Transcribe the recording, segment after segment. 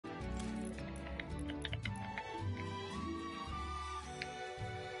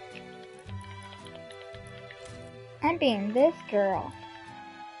I'm being this girl.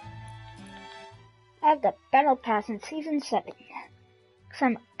 I have the battle pass in season 7. Cause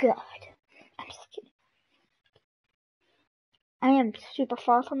I'm a god. I'm just kidding. I am super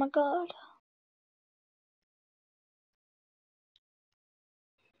far from a god.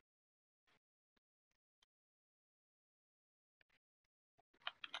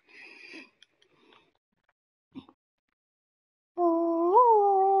 Oh,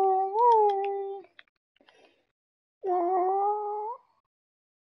 oh,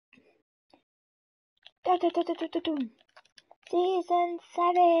 da, da, da, da, da, da, da. Season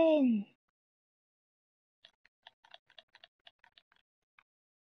 7.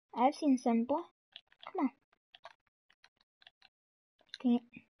 I've seen Simba. Come on. Dang it.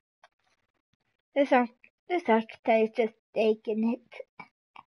 This archetype is just taking it.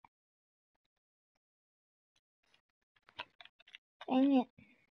 Dang it.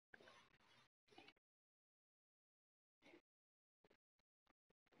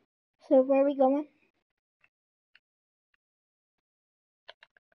 So where are we going?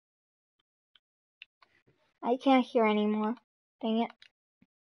 I can't hear anymore. Dang it.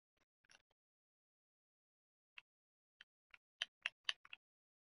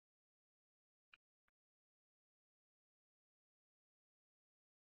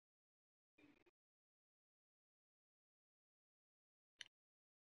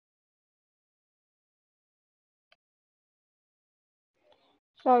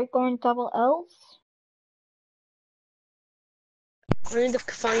 Sorry, going double L's? I need to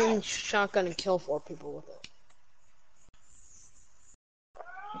find shotgun and kill 4 people with it.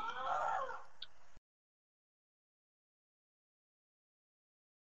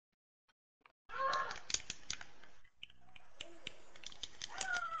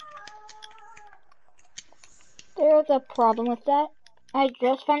 There's a problem with that. I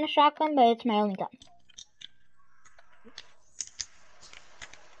just found a shotgun, but it's my only gun.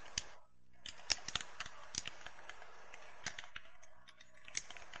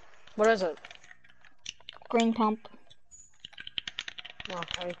 What is it? Green pump.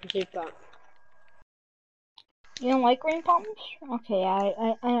 Okay, you can keep that. You don't like green pumps? Okay,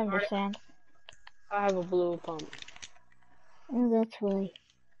 I understand. I have a blue pump. Oh, that's really...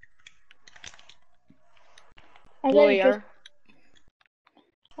 Blue AR.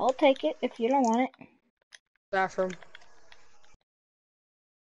 I'll take it if you don't want it. Bathroom.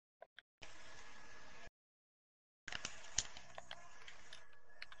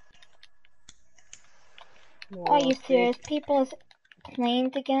 Are you serious? People is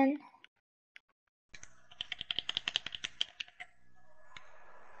claimed again?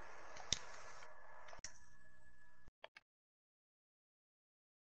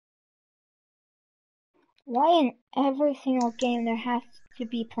 Why in every single game there has to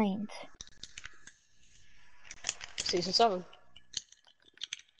be planes? Season 7.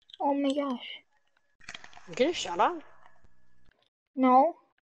 Oh my gosh. You get a shot on? No.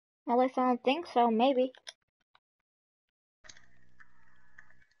 At least I don't think so, maybe.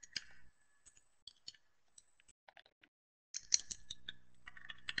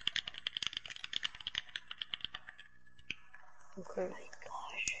 Okay. Oh my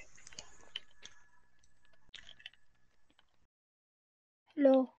gosh.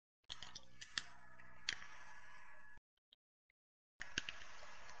 Hello.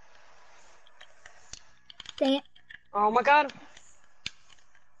 Dang it. Oh my god!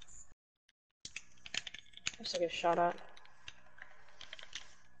 Just like a shot at.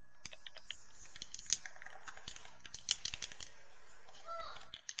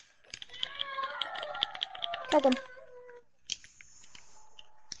 Killed him.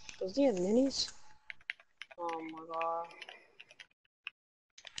 Does he have minis? Oh my god.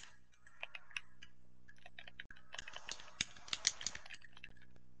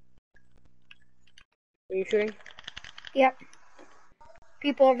 Are you shooting? Yep.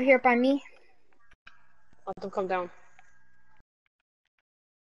 People over here by me. Let them come down.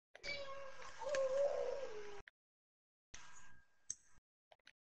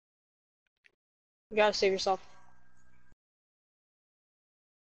 You gotta save yourself.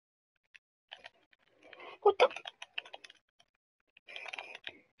 What the?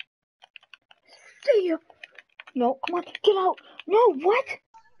 See you. No, come on, get out. No, what?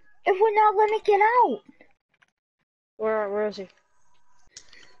 It would not let me get out. Where is he?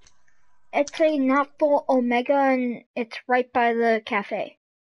 It's a not full Omega and it's right by the cafe.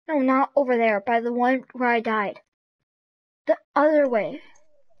 No, not over there, by the one where I died. The other way.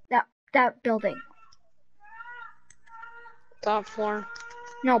 That building. Top floor.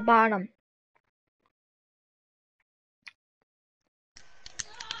 No, bottom.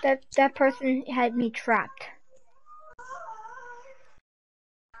 That person had me trapped.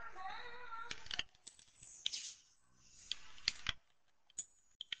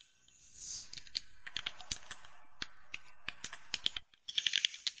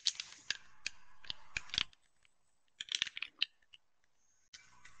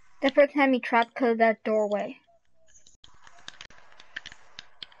 That person had me trapped because of that doorway.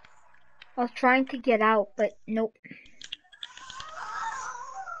 I was trying to get out, but nope.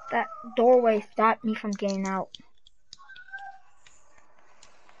 That doorway stopped me from getting out.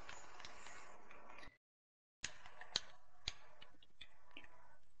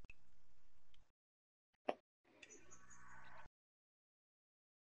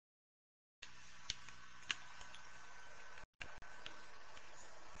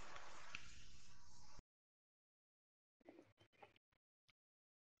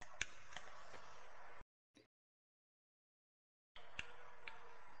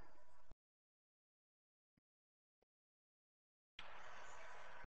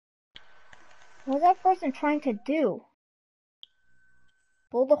 What was that person trying to do?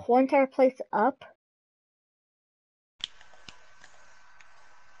 Blow the whole entire place up?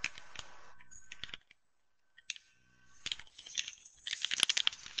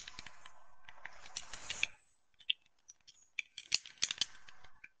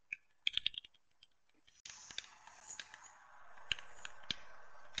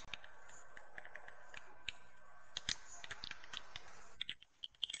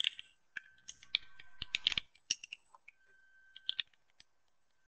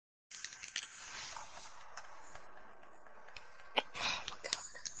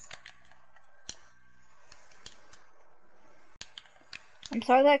 I'm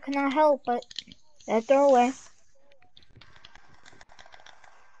sorry that I could not help, but that doorway.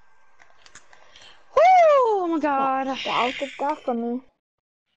 Woo! Oh my god. Get out the death from me.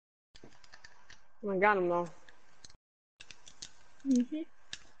 I got him though. It's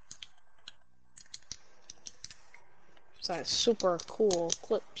like super cool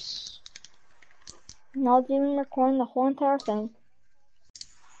clips. And I was even recording the whole entire thing.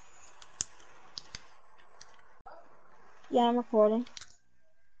 Yeah, I'm recording.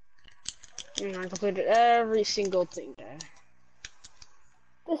 And I completed every single thing there.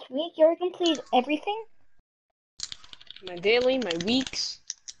 This week, you already completed everything? My daily, my weeks.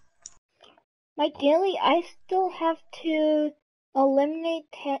 My daily, I still have to eliminate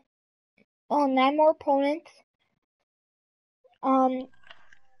 9 more opponents.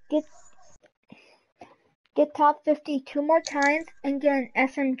 Get top 50 2 more times and get an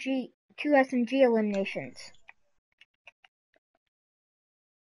SMG, 2 SMG eliminations.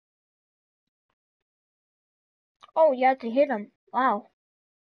 Oh, you have to hit him. Wow.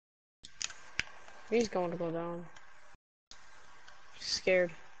 He's going to go down.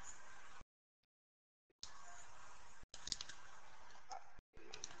 Scared.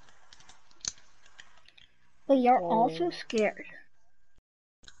 But you're also scared.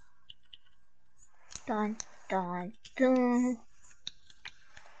 Dun, dun, dun.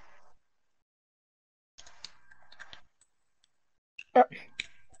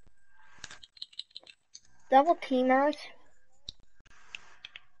 Double teamers.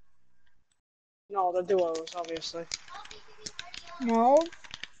 No, the duos, obviously. No.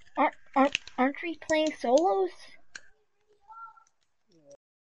 Aren't we playing solos?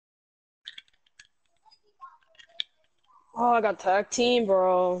 Oh, I got tag team,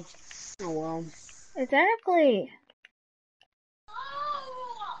 bro. Oh well. Exactly.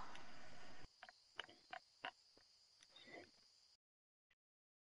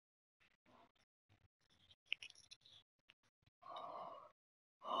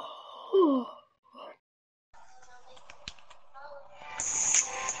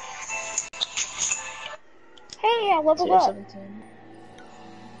 Hey, I leveled up. 17.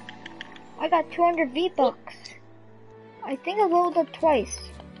 I got 200 V-Bucks. I think I leveled up twice.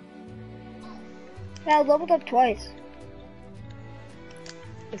 Yeah, I leveled up twice.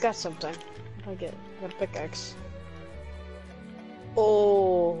 I got something. I got a pickaxe.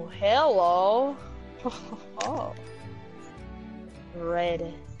 Oh, hello. Oh.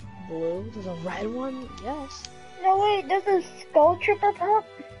 Red, blue. There's a red one? Yes. No, wait, does a Skull Trooper pop?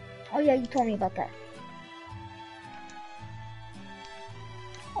 Oh yeah, you told me about that.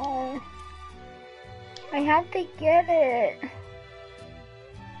 Oh, I have to get it.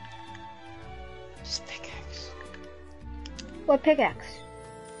 Just pickaxe. What pickaxe?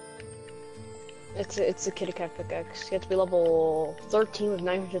 It's a kitty cat pickaxe. You have to be level 13 with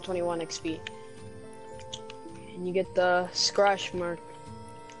 921 XP. And you get the scratch mark.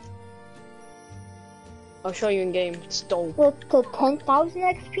 I'll show you in game. It's dope. With the 10,000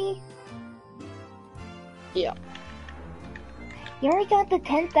 XP? Yeah. You already got the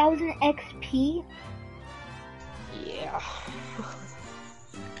 10,000 XP? Yeah.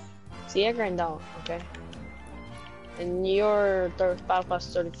 See, I grind out, okay? And your Battle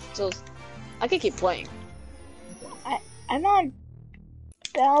Pass 30 still. I could keep playing. I'm on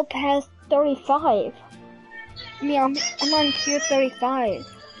Battle Pass 35. I mean, I'm on tier 35.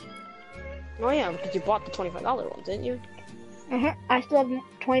 Oh yeah, because you bought the $25 one, didn't you? I still have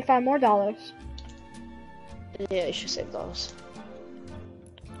 $25 more. Yeah, you should save those.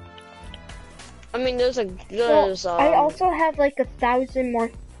 I mean, there's I also have like 1,000 more.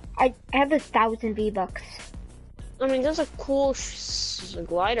 I have 1,000 V-Bucks. I mean, there's a cool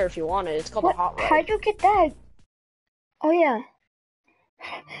glider if you want it. It's called a Hot Ride. How'd you get that? Oh yeah.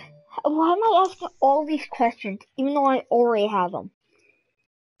 Why am I asking all these questions, even though I already have them?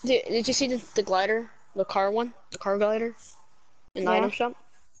 Did you see the glider? The car one? The car glider? In the item shop?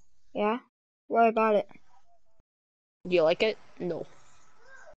 Yeah. What about it? Do you like it? No.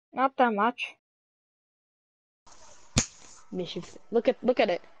 Not that much. Look at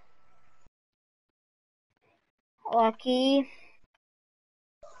it. Lucky.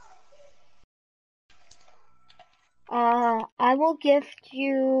 I will gift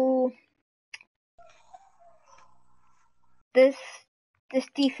you this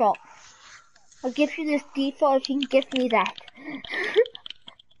default. I'll give you this default if you can gift me that.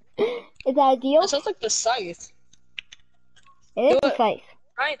 Is that a deal? It sounds like the scythe. It is the scythe.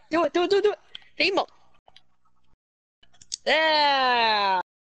 Right, do it. Emo. Yeah.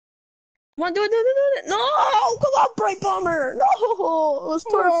 Come on, do it. No, come on, Bright Bomber. No, it was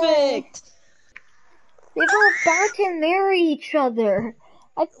perfect. They were about to marry each other.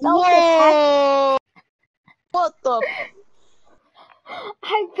 I felt Whoa. What the?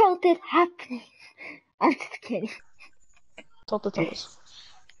 I felt it happening. I'm just kidding. Talk the toes.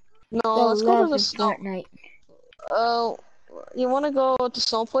 No, let's go to the snow. Fortnite. You want to go to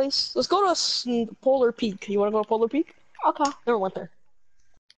snow place? Let's go to Polar Peak. You want to go to Polar Peak? Okay. Never went there.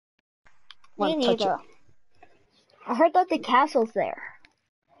 Me neither. I heard that the castle's there.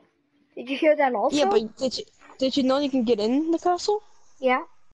 Did you hear that also? Yeah, but did you know you can get in the castle? Yeah.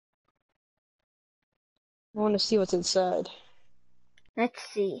 I want to see what's inside. Let's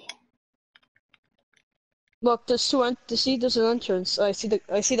see. Look, there's there's an entrance. I see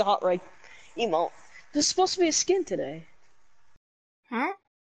the hot ride emote. There's supposed to be a skin today. Huh?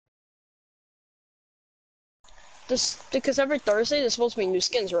 Because every Thursday there's supposed to be new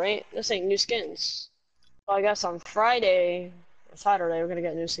skins, right? This ain't new skins. Well, I guess on Friday or Saturday we're gonna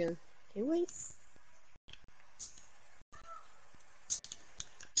get a new skin. Can you wait?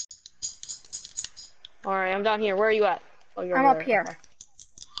 Alright, I'm down here. Where are you at? Oh, you're I'm over up there. here.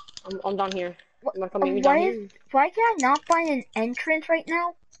 Okay. I'm down here. You wanna come meet me down here? Why can I not find an entrance right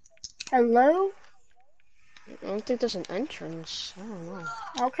now? Hello? I don't think there's an entrance. I don't know.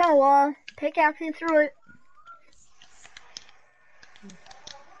 Okay, well, pickaxe me through it.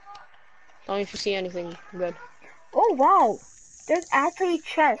 Don't if you see anything good. Oh, wow. There's actually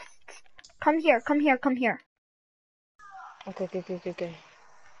chests. Come here. Okay.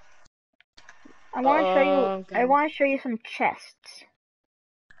 I want to show you some chests.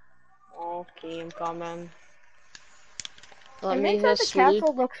 Okay, I'm coming. The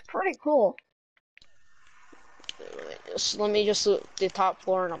castle looks pretty cool. Let me just loot the top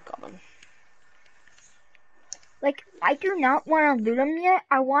floor and I'm coming. Like, I do not want to loot them yet.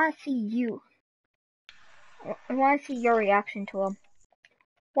 I want to see you. I want to see your reaction to them.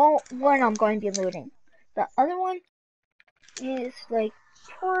 Well, one I'm going to be looting. The other one is, like,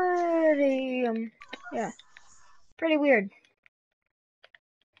 pretty, yeah. Pretty weird.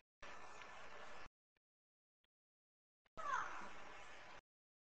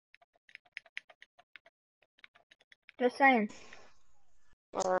 Just saying.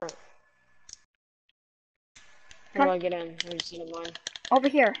 Alright. How do I get in? I just need mine. Over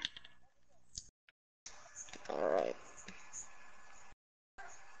here. Alright.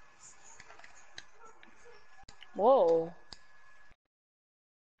 Whoa.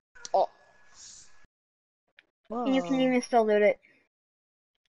 Oh. Whoa. And you can even still loot it.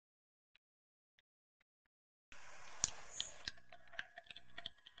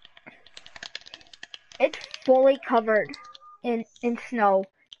 It's fully covered in snow,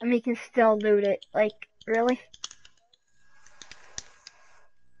 and we can still loot it. Like, really?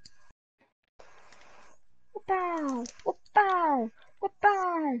 Whoop-bow! Whoop-bow!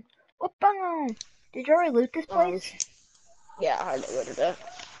 Whoop-bow! Whoop-bow! Did you already loot this place? Yeah, I already looted it.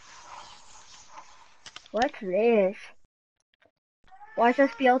 What's this? Will I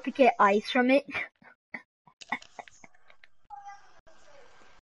just be able to get ice from it?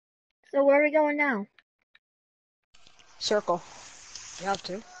 So where are we going now? Circle. You have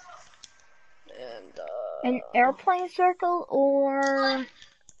to. And, An airplane circle or...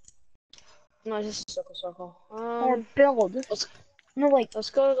 No, just a circle. Or build. No, like... Let's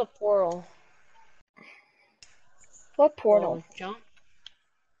go to the portal. What portal? Jump.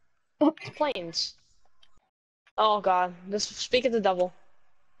 It's planes. Oh god, this speak of the devil.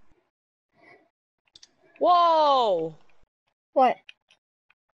 Whoa! What?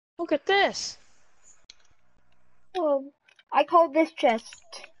 Look at this. Oh, I call this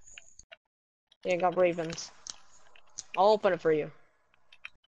chest. Yeah, I got ravens. I'll open it for you.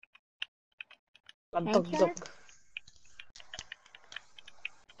 Dunk, Okay. dunk.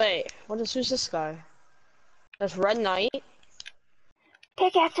 Wait, who's this guy? That's Red Knight,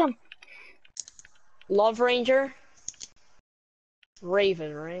 Pickaxe him. Love Ranger,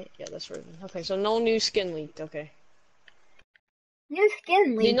 Raven, right? Yeah, that's Raven. Okay, so no new skin leaked. Okay. New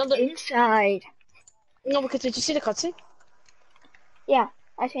skin Do you know leaked the? inside. No, because did you see the cutscene? Yeah,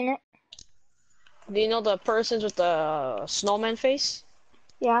 I seen it. Do you know the persons with the snowman face?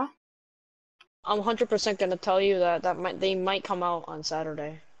 Yeah. I'm 100% gonna tell you that they might come out on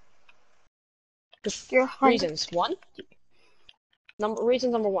Saturday. Just You're 100. reasons.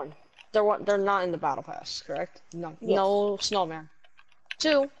 Reason number one. They're not in the battle pass, correct? No, Yes. no snowman.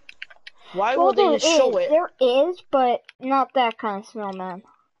 Two, why Well, would they there just show is. it? There is, but not that kind of snowman.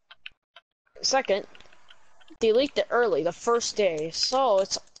 Second, they leaked it early, the first day, so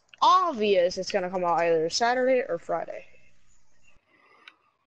it's obvious it's gonna come out either Saturday or Friday.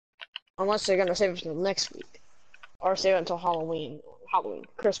 Unless they're gonna save it until next week. Or save it until Halloween,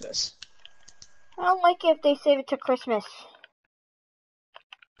 Christmas. I don't like it if they save it to Christmas.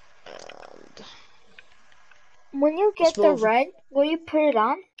 And When you get the red, will you put it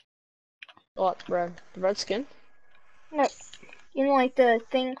on? what, red? The red skin? No. You know, like the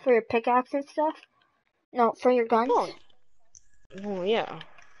thing for your pickaxe and stuff? No, for your guns? Oh yeah.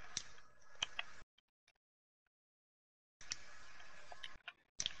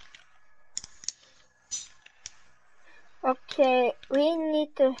 Okay, we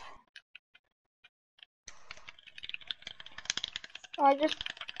need to... I just...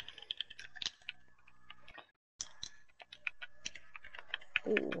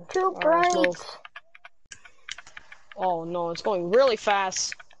 Ooh. Too Alright, bright! oh no, it's going really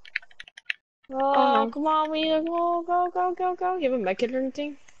fast. Oh no. Come on, we need to go, go, go, go, go. You have a medkit or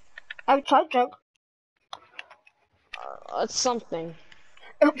anything? I have a chug jug. That's something.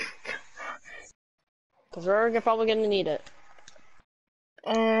 Because we're probably gonna need it.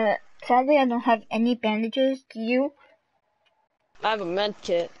 Sadly I don't have any bandages. Do you? I have a med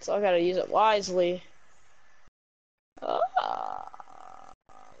kit, so I gotta use it wisely.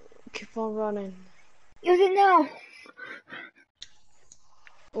 Keep on running. Use it now!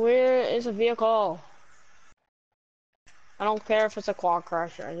 Where is a vehicle? I don't care if it's a quad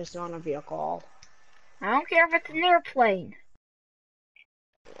crasher, I just want a vehicle. I don't care if it's an airplane.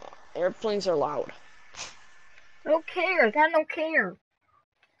 Airplanes are loud. Who cares? I don't care.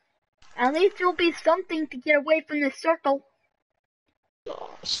 At least there'll be something to get away from the circle.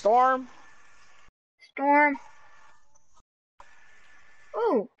 Storm. Storm.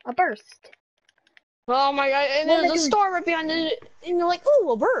 Ooh, a burst. Oh my god, and there's a storm right behind it, and you're like,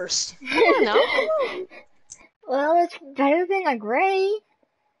 ooh, a burst. Come on now, come on. Well, it's better than a gray.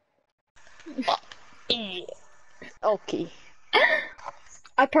 Okay.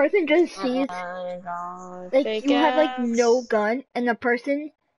 A person just sees, like, you have, like, no gun, and the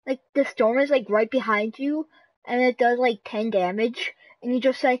person, like, the storm is, like, right behind you, and it does, like, 10 damage, and you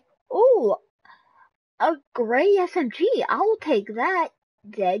just say, ooh, a gray SMG, I'll take that,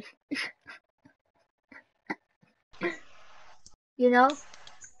 dead. You know?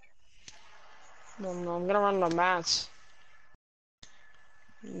 No, I'm gonna run the mats.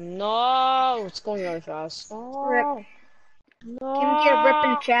 No, it's going really fast. No. Rip. No. Can we get a rip in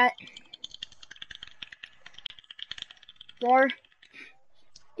the chat? Or,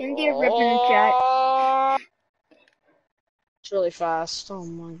 can we get a rip in the chat? It's really fast. Oh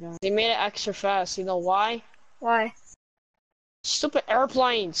my god. They made it extra fast. You know why? Why? Stupid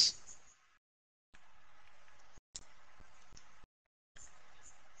airplanes.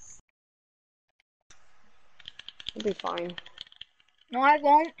 You'll be fine. No, I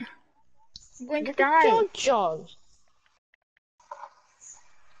won't. I'm going to die. Don't jog.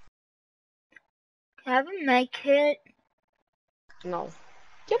 Have a med kit. No.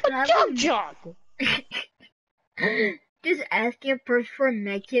 You have a jog. Just ask your person for a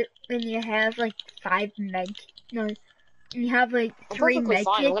med kit when you have like 5 med. No, you have like 3 med kits.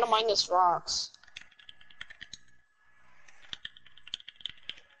 I'm gonna mine this rocks.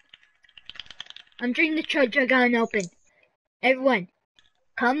 I'm drinking the chug jug unopened. Everyone,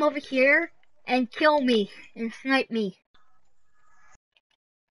 come over here and kill me and snipe me.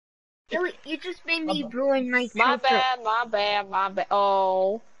 Billy, you just made me ruin my chug jug. My bad.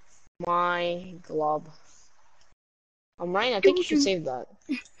 Oh my glove. I'm right. I think you should save that.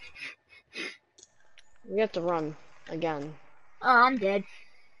 We have to run again. Oh, I'm dead.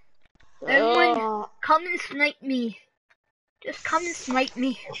 Everyone, come and snipe me. Just come and snipe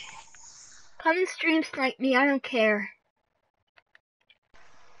me. Come and stream snipe me, I don't care.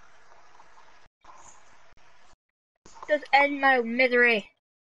 Just end my misery.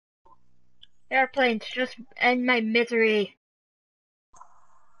 Airplanes, just end my misery.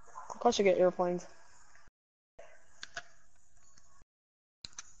 Of course you get airplanes.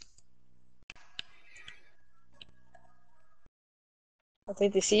 I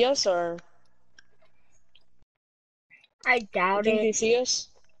think they see us, or I you doubt think it. they see us?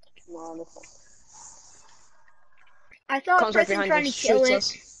 Come on. I saw a Comes right person behind trying us, to kill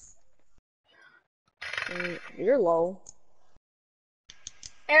shoots it. us. You're low.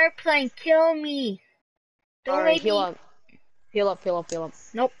 Airplane, kill me. Don't Alright, make heal me. up. Heal up, heal up, heal up.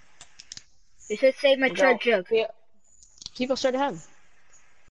 Nope. You should save my Go. tread jug. Yeah. Keep us straight ahead.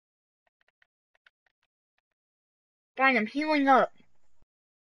 Fine, I'm healing up.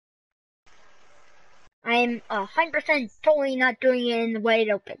 I'm 100% totally not doing it in the wide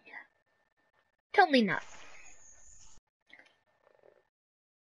open. Totally not.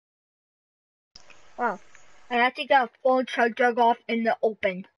 Wow. I actually got a full chug jug off in the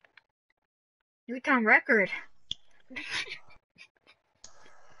open. New time record.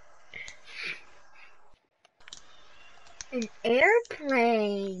 An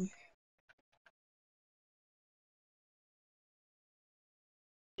airplane.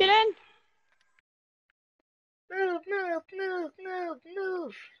 Get in! Move, move, move, move,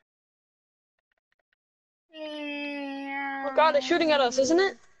 move. Yeah. Oh god, they're shooting at us, isn't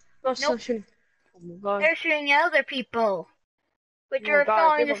it? No, it's Nope. not shooting. Oh my god. They're shooting at other people. Which Oh are god,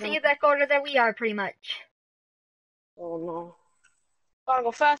 following the people same gonna... exact order that we are, pretty much. Oh no. Gotta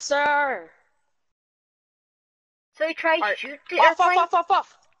go faster! So we try to Alright. shoot the Off, airplane. off, off, off,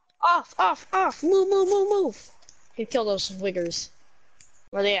 off! Off, off, off! Move, move, move, move! You can kill those wiggers.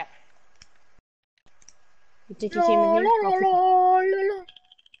 Where they at? You think he came in La, here? la, No, la, la, la, la.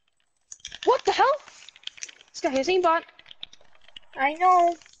 what the hell? This guy has aimbot. I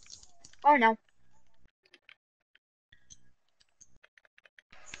know. Oh no.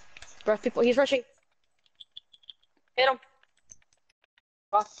 Breath people, he's rushing. Hit him.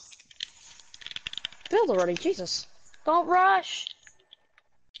 Off. Build already, Jesus. Don't rush.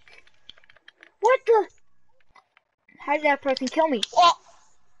 What the? How did that person kill me? Oh!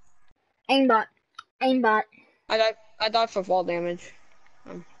 Aimbot. Aimbot. I died for fall damage.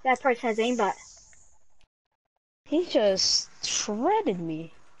 That person has aimbot. He just shredded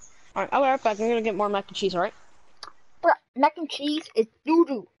me. Alright, I'll be right back. I'm gonna get more mac and cheese, alright? But mac and cheese is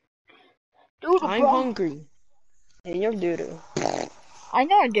doo-doo. Doo-doo, I'm bro. hungry. And you're doo-doo. I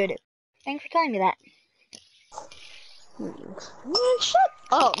know I did it. Thanks for telling me that. Man, shut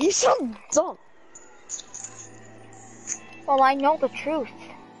up! You so dumb. Well, I know the truth.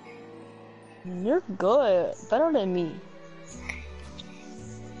 You're good. Better than me.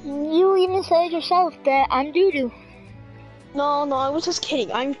 You even said yourself that I'm doo-doo. No, I was just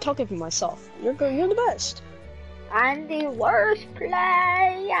kidding. I'm talking for myself. You're good. You're the best. I'm the worst player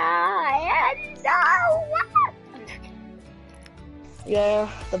in the world. You're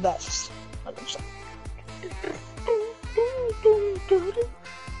the best. 100%.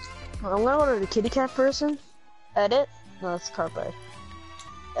 I'm gonna order the kitty cat person. Edit. No, that's carpet.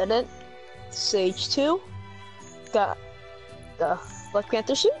 Edit. Stage 2. Got the Black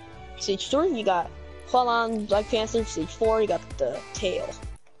Panther suit. Stage 3, you got full on Black Panther. Stage 4, you got the tail.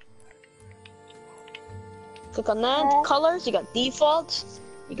 Click on that. Colors, you got default.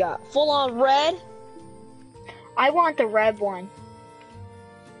 You got full on red. I want the red one.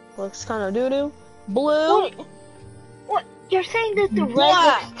 Looks kind of doo-doo. Blue. What? You're saying that the red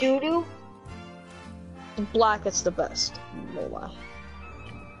Black. looks doo-doo? Black is the best. No lie.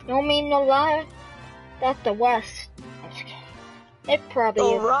 Don't mean no lie. That's the West. I'm just kidding. It probably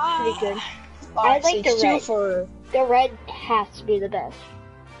is pretty good. I like the red. For... The red has to be the best.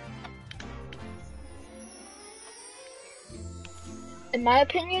 In my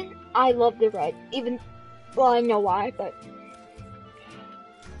opinion, I love the red. Even, well, I know why, but.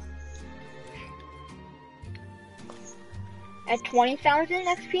 At 20,000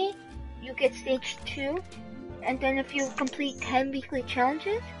 XP, you get stage 2, and then if you complete 10 weekly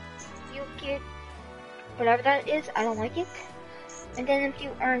challenges, you get whatever that is, I don't like it. And then if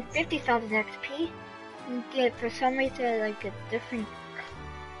you earn 50,000 XP, you get, for some reason, like a different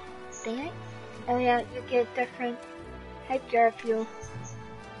thing. Oh yeah, you get different headgear if you,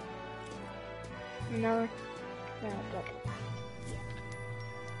 blah, blah, blah.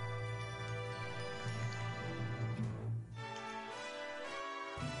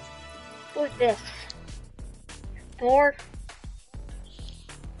 Who's this? Thor?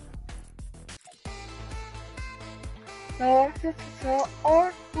 Thor?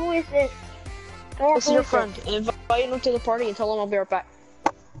 Or who is this? Thor, This is your friend. Invite him to the party and tell him I'll be right back.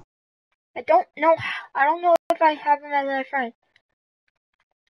 I don't know. I don't know if I have him as a friend.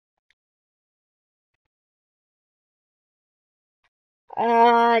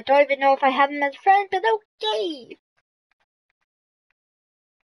 I don't even know if I have him as a friend, but okay.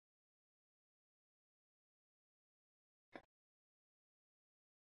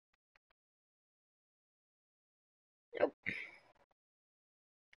 Nope.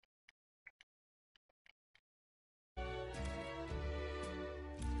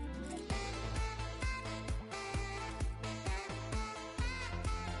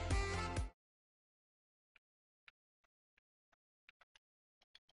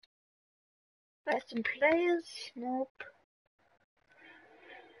 Best in players? Nope.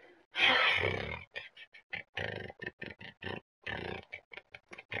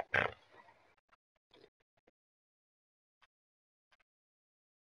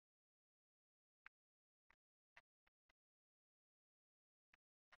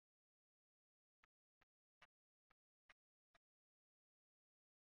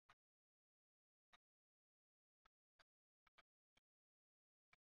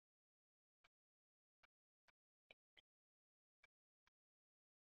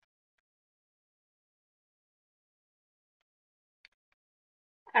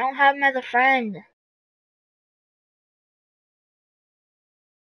 I don't have him as a friend.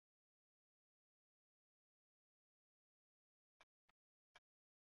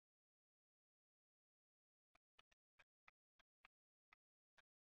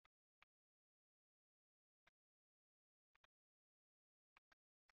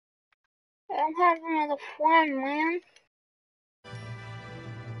 I don't have him as a friend, man.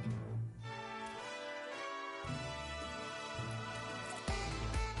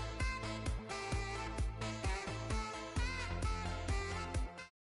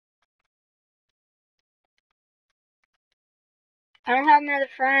 I don't have him as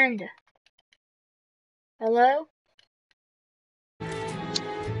a friend. Hello?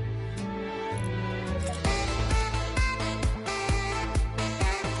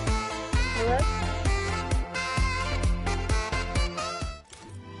 Hello?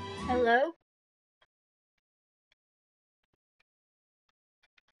 Hello?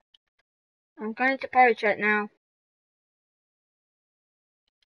 I'm going to party chat now.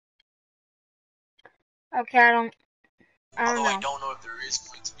 Okay, I don't Although know. I don't know if there is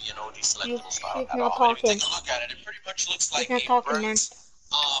going to be an OG selectable style He's at not all. If you talking. take a look at it, it pretty much looks like He's not a talking, man. burnt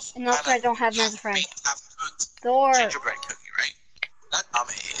off And also, I don't have him as a friend. half-cooked Thor. gingerbread cookie, right? That,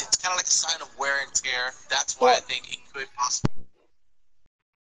 it's kind of like a sign of wear and tear. That's why I think it could possibly.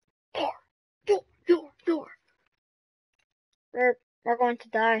 Thor. We're going to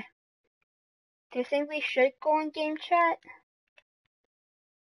die. Do you think we should go in game chat?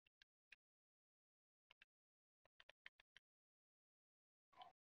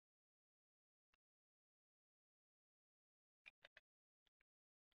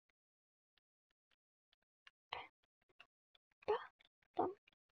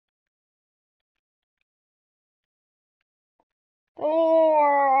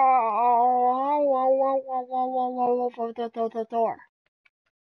 Thor.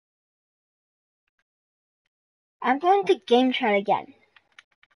 I'm going to game chat again.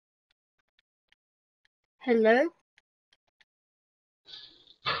 Hello?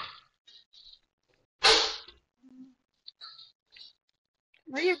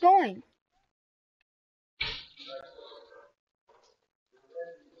 Where are you going?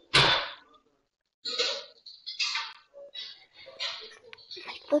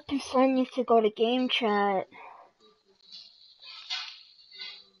 Flippin' friend needs to go to game chat.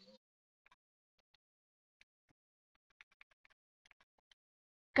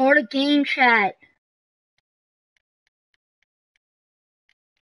 Go to game chat.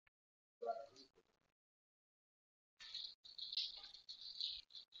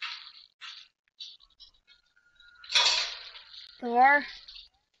 Thor?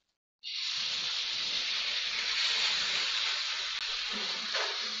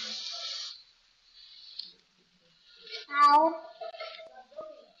 Ow.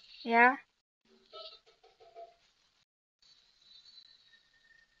 Yeah?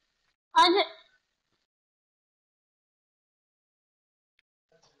 What the?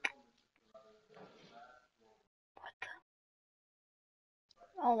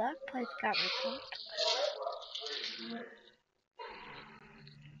 Oh, that place got rebuilt.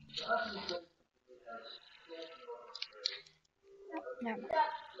 Oh, never mind.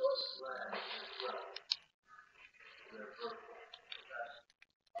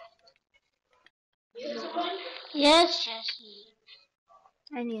 Yes, Jesse.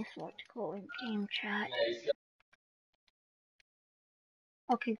 I need to select go in game chat.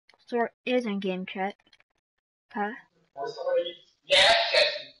 Okay, so it is in game chat. Okay. Yes,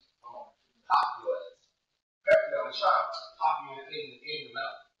 Jesse. Copy was. No, I'm trying to copy it in the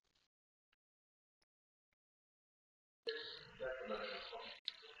mouth.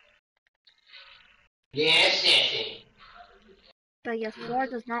 Yes, Jesse. But yes, Flora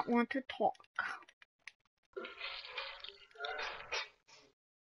does not want to talk.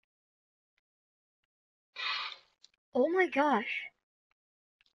 Oh my gosh.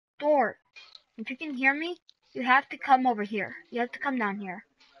 Door, if you can hear me, you have to come over here. You have to come down here.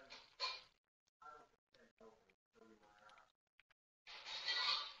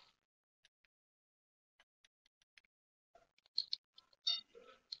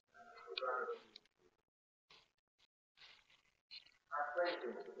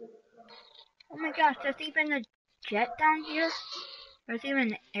 Oh my gosh, there's even a jet down here. There's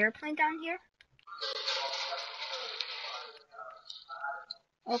even an airplane down here.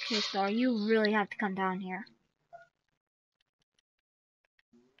 Okay, so you really have to come down here.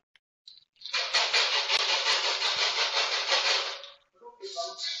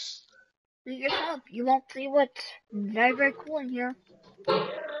 See yourself. You won't see what's very, very cool in here.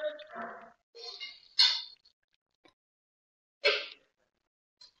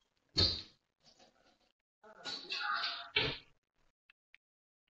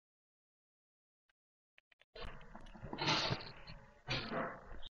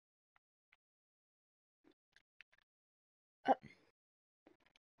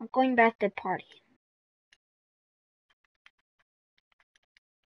 I'm going back to the party.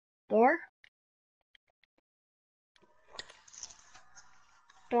 Door?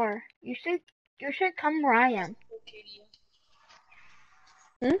 Door, you should come where I am.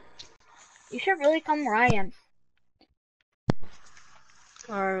 Hmm? You should really come where I am.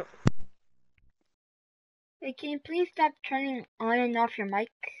 Alright. Hey, can you please stop turning on and off your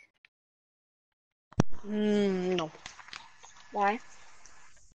mic? No. Why?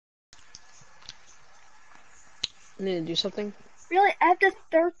 I need to do something. Really? I have to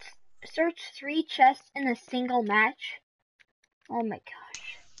search 3 chests in a single match? Oh my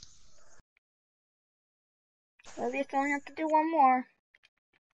gosh. So at least I only have to do one more.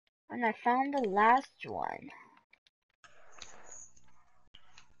 And I found the last one.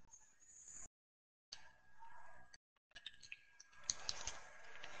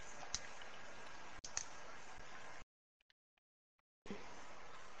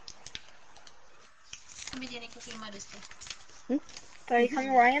 Me tiene que filmar este. So are you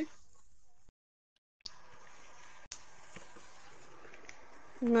coming where I am?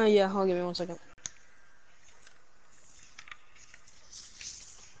 No, yeah, hold on, give me 1 second.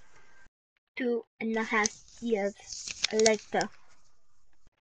 2.5 years later.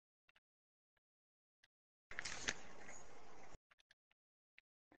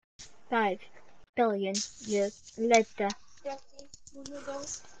 $5 billion years later. Jesse, 1,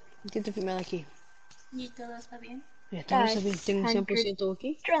 2. Intento filmar aqui. ¿Y todo está bien? Ya estamos bien, tengo 500 100%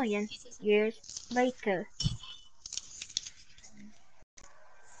 aquí. trillion years later.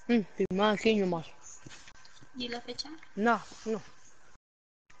 Filmar aqui nomás. ¿Y la fecha? No.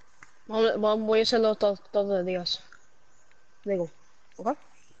 Voy a hacerlo todos los días. Digo, ¿ok?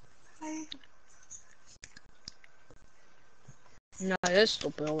 Nada de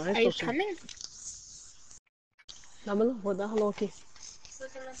esto, pero Are esto you sí. coming? Dámelo, voy a dejarlo aquí.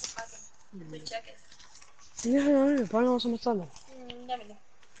 Suéltalo en tu paque. Tu jacket. No, ¿para no vamos a mostrarlo? Dámelo.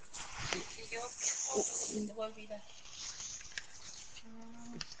 Y yo te voy a olvidar.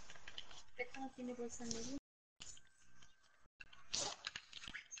 Esta no tiene bolsa en medio.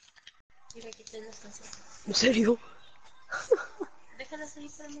 Y le quité las cosas. ¿En serio? Déjalas ahí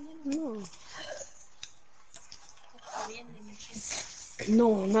para mañana. No. Está bien, niño.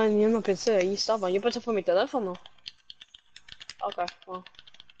 No, yo no pensé, ahí estaba. Yo pensé fue mi teléfono. Ok, well.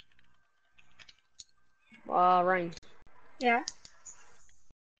 Ryan. Yeah.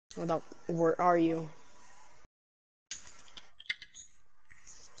 Where are you?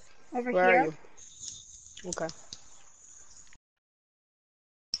 Over Where here. are you? Okay.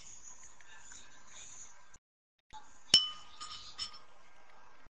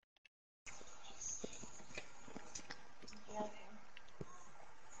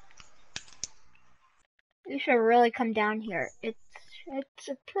 You should really come down here. It's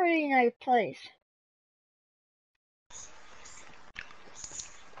a pretty nice place.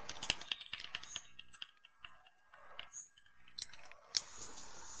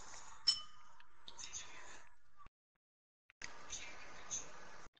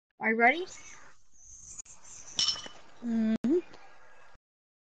 Are you ready? Mm-hmm.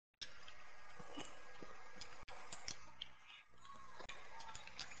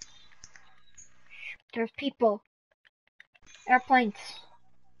 There's people. Airplanes.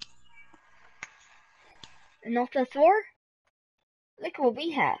 And off the floor? Look what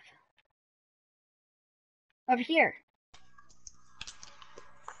we have. Over here.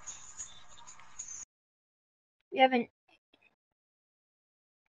 We have an...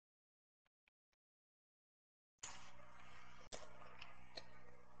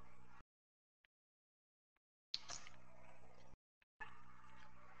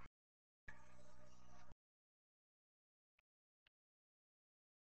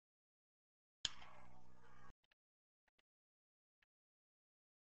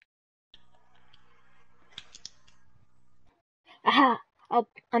 Aha!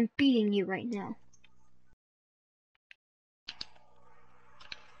 I'm beating you right now.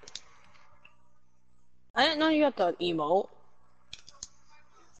 I didn't know you got the emote.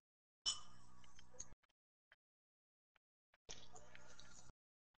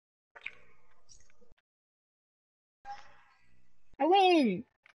 I win!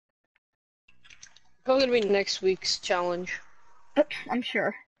 Probably gonna be next week's challenge. I'm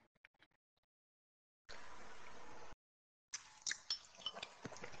sure.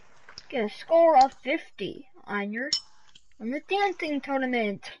 Get a score of 50 on the dancing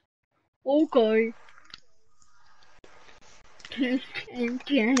tournament. Okay. Go,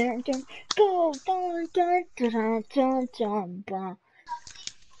 dun, dun, dun, dun, dun, dun.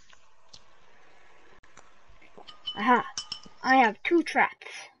 Aha! I have 2 traps.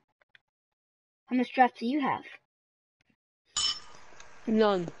 How much traps do you have?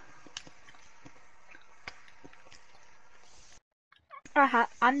 None. Aha!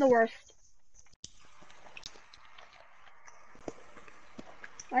 I'm the worst.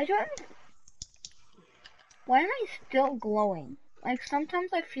 Why am I still glowing? Like,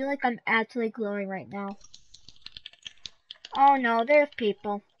 sometimes I feel like I'm actually glowing right now. Oh no, there's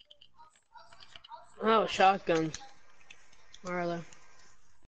people. Oh, shotgun. Where are they?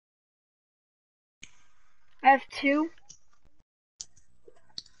 I have 2.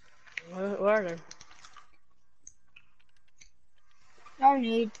 Where are they? No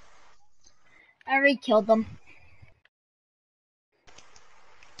need. I already killed them.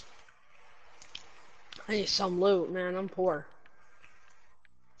 I need some loot, man. I'm poor.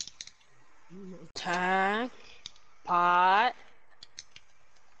 Attack. Pot.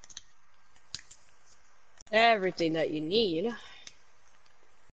 Everything that you need.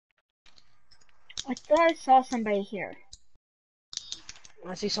 I thought I saw somebody here.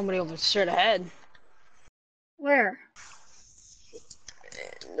 I see somebody over straight ahead. Where?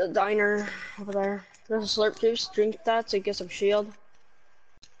 The diner over there. There's a slurp juice. Drink that so you get some shield.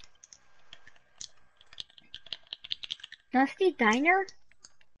 Dusty Diner?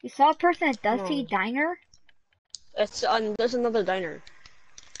 You saw a person at Dusty No. Diner? It's there's another diner.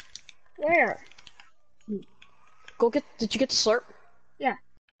 Where? Go get. Did you get the slurp? Yeah.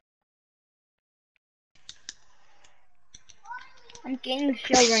 I'm getting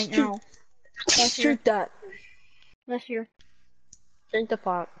shield right now. Bless you. Drink that. Bless you. Drink the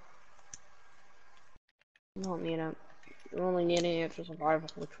pot. You don't need it. You only need it for survival,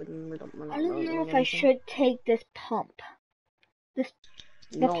 which we don't. I don't know if I should take this pump.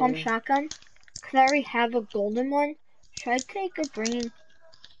 The pump shotgun. Cause I already have a golden one. Should I take a green?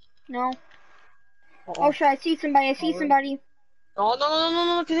 No. Oh, should I see somebody? I see somebody. Oh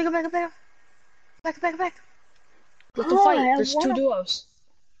no! Can you go back? Back. Let them Oh, fight. I There's wanna... 2 duos.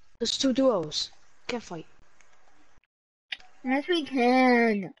 There's 2 duos. Can't fight. Yes, we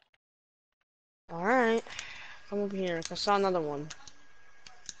can. Alright. Come over here. I saw another one.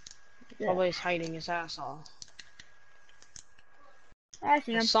 Yeah. Probably is hiding his ass off. I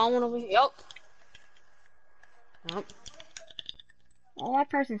see I him. saw one over here. Yup. Yup. Oh, that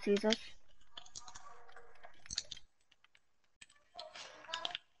person sees us.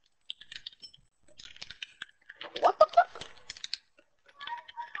 What the fuck?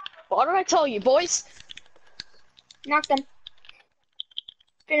 What did I tell you, boys? Knocked them.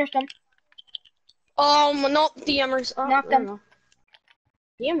 Finished them. No, DMers. Knocked them.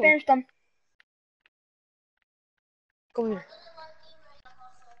 DM. Finished them. Go here.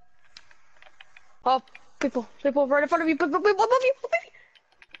 Oh, people right in front of you. People above you.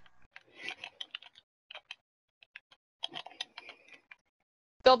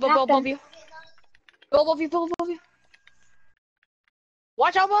 Go above you. Go above you.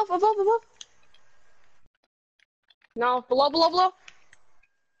 Watch out, above. No, below.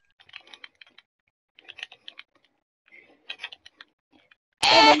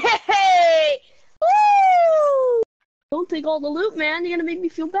 Don't take all the loot, man. You're gonna make me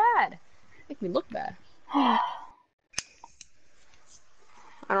feel bad. Make me look bad. I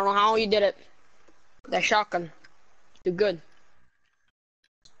don't know how you did it. That shotgun. Do good.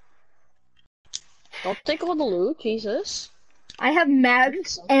 Don't take all the loot, Jesus. I have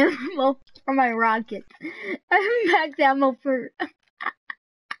max ammo for my rockets. I have max ammo for...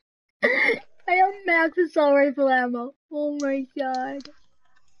 I have max assault rifle ammo. Oh my god.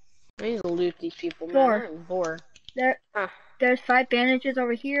 I need to loot these people, man. Four. I'm bored. There's 5 bandages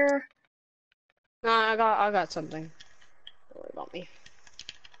over here. No, I got something. Don't worry about me.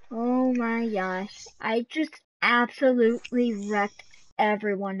 Oh my gosh. I just absolutely wrecked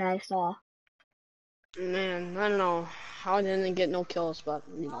everyone that I saw. Man, I don't know how I didn't get no kills, but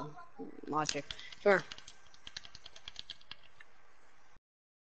you know, logic. Sure.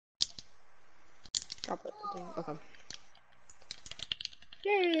 Drop it. Okay.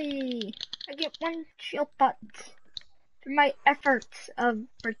 Yay! I get 1 shield butt for my efforts of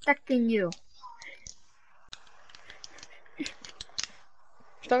protecting you.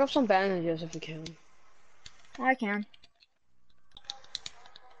 Stock up some bandages if you can. I can.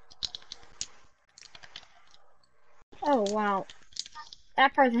 Oh wow.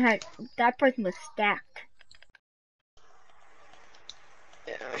 That person was stacked.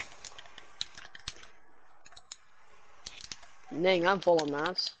 Yeah. Dang, I'm full of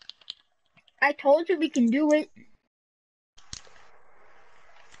mats. I told you we can do it.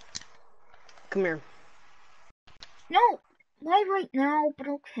 Come here. No, why right now, but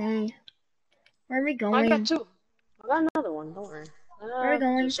okay. Where are we going? I got 2. I got another one, don't worry. Where are we To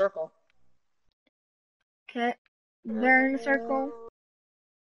going? the circle. Okay. We're in the circle.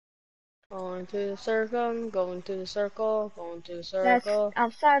 Going to the circle, going to the circle, going to the That's circle.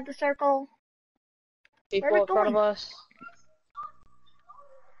 outside the circle. Where are People we in front of going? us.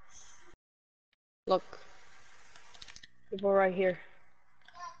 Look. People right here.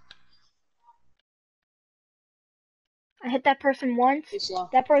 I hit that person once. Too slow.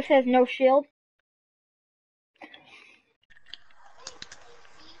 That person has no shield.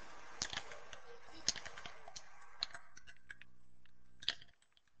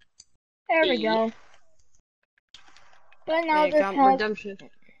 There we Yeah. go. But now Hey, this got has... redemption.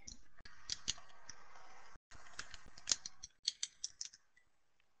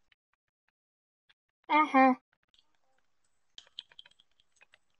 Uh-huh.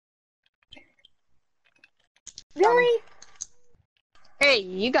 Really? Hey,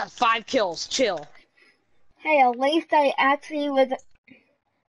 you got 5 kills. Chill. Hey, at least I actually was...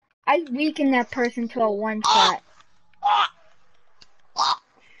 I weakened that person to a one-shot.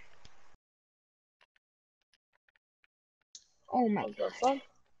 Oh my god.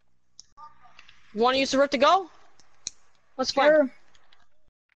 You want to use the rip to go? Let's play. Sure.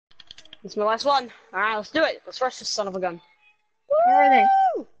 It's my last one. Alright, let's do it. Let's rush this son of a gun. Where are they?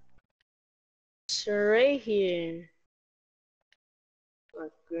 Woo! It's right here.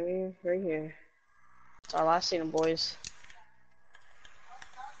 Look, right here. It's our last scene, boys.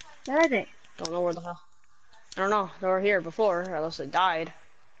 Where are they? Don't know where the hell. I don't know. They were here before, unless they died.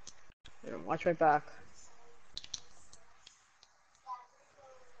 Yeah, watch right back.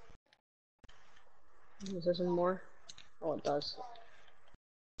 Is there some more? Oh, it does.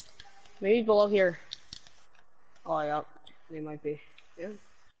 Maybe below here. Oh, yeah. They might be. Yeah.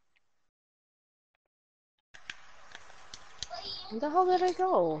 Where the hell did I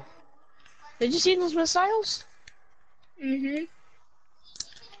go? Did you see those missiles? Mm-hmm.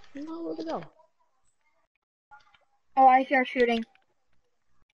 I don't know where to go. Oh, I hear shooting.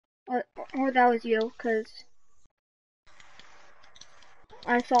 Or that was you, because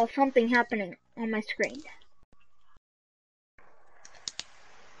I saw something happening on my screen.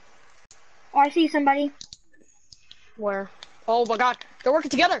 Oh, I see somebody. Where? Oh my god, they're working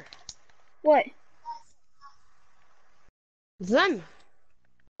together! What? It's them!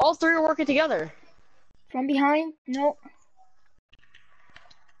 All 3 are working together. From behind? Nope.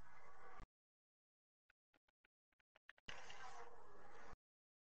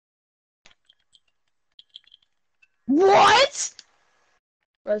 What?!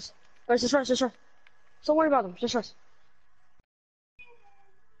 Just rush. Don't worry about them, just rush.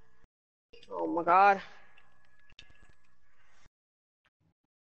 Oh my god.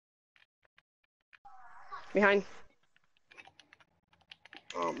 Behind.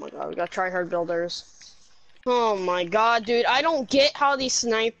 Oh my god, we got tryhard builders. Oh my god, dude, I don't get how these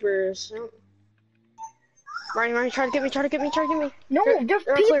snipers... Ryan, try to get me. No, there's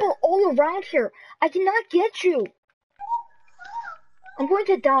they're people clear. all around here. I cannot get you. I'm going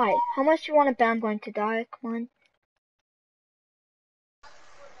to die. How much do you want to bet I'm going to die? Come on.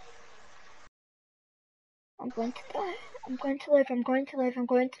 I'm going to die. I'm going to live, I'm going to live, I'm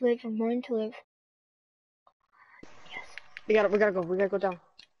going to live, I'm going to live. Yes. We gotta go down.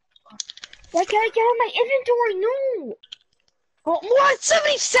 Why can't I get out of my inventory? No! Oh, what?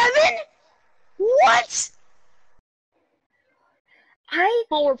 77? What?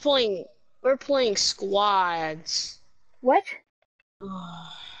 Oh, we're playing squads. What?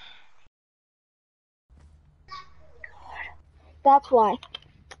 That's why.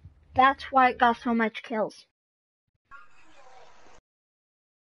 That's why it got so much kills.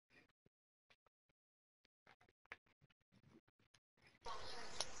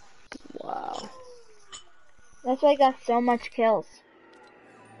 Wow. That's why I got so much kills.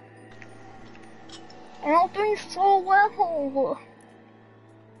 And I'm doing so well.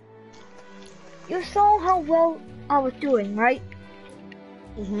 You saw how well I was doing, right?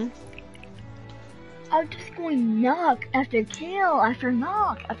 Mhm. I was just going knock after kill after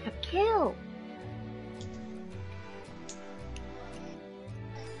knock after kill.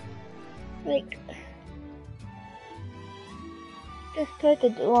 Like, just put the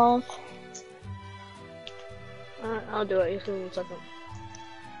duels. I'll do it. Just give me 1 second.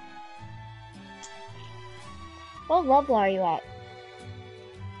 What level are you at?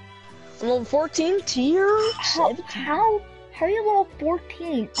 I'm level 14, tier 17. How are you level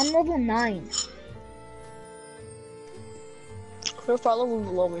 14? I'm level 9. You're probably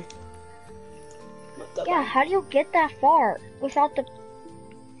below me. Not that Yeah, bad. how do you get that far without the...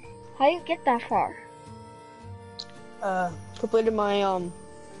 How do you get that far? Completed my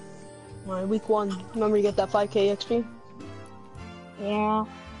my week 1. Remember to get that 5k XP? Yeah.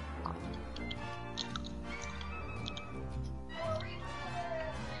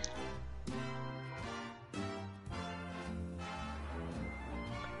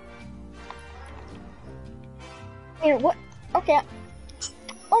 Wait, what? Okay.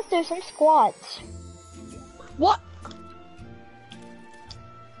 Let's do some squats. What?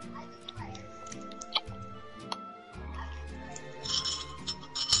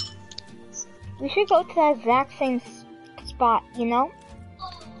 We should go to that exact same spot, you know?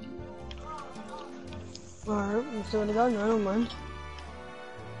 Alright, let's see what I got. No, I don't mind.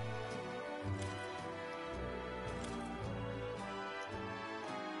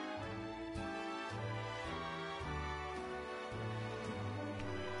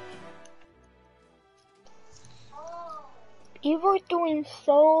 You were doing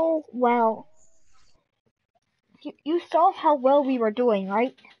so well. You saw how well we were doing,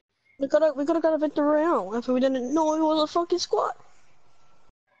 right? We could have got a victory royale if we didn't know it was a fucking squad.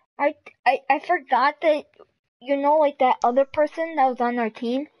 I forgot that, you know, like that other person that was on our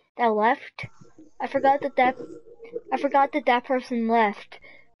team that left. I forgot that person left.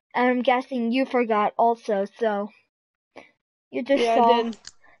 And I'm guessing you forgot also, so you just Yeah, saw I did.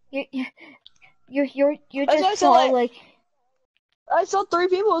 you I just saw saw it. like I saw 3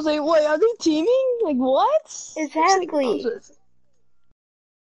 people. I was like, wait, are they teaming? Like, what? exactly.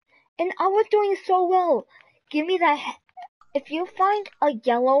 And I was doing so well. Give me that. If you find a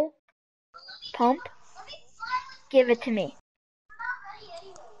yellow pump, give it to me.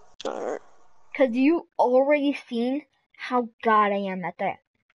 Alright. Cause you already seen how god I am at that.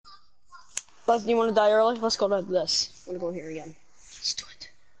 Buzz, do you want to die early? Let's go to this. I'm gonna go here again. Let's do it.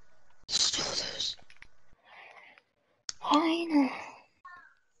 Let's do this. Fine.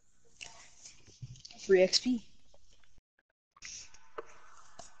 Free XP.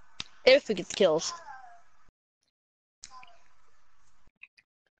 If we get the kills.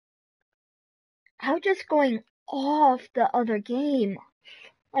 I was just going off the other game.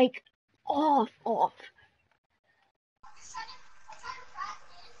 Like, off. Oh,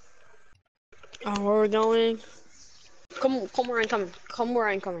 where we're going? Come where I'm coming. Come where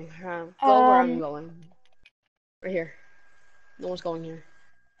I'm coming. Go where I'm going. Right here. No one's going here.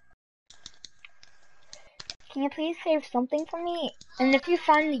 Can you please save something for me? And if you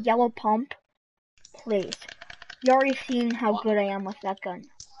find the yellow pump, please. You already seen how good I am with that gun.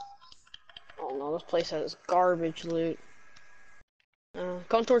 Oh no, this place has garbage loot.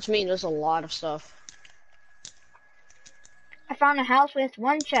 Come towards me, there's a lot of stuff. I found a house with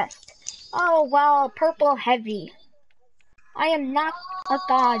 1 chest. Oh well, purple heavy. I am not a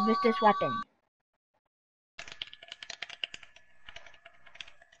god with this weapon.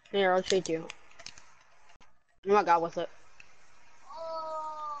 Here, I'll treat you. I'm not god with it.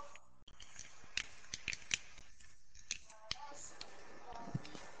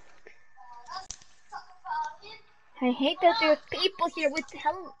 I hate that there's people here with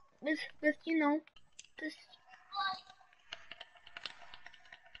hell, with you know, this.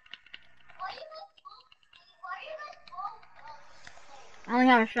 I only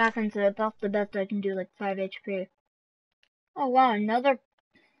have a shotgun, so that's the best I can do, like 5 HP. Oh wow, another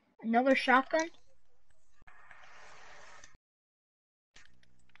shotgun?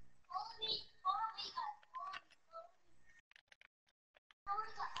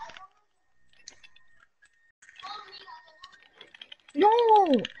 No!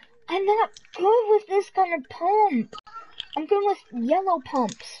 I'm not good with this kind of pump. I'm good with yellow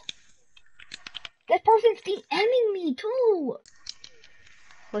pumps. This person's DMing me too.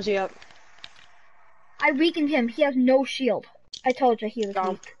 Where's he at? I weakened him. He has no shield. I told you he was Got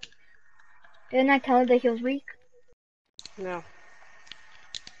him. weak. Didn't I tell you that he was weak? No.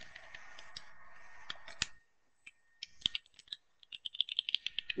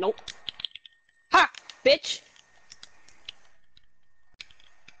 Nope. Ha! Bitch!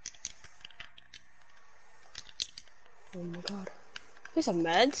 Oh my god. There's some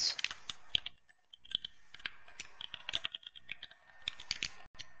meds?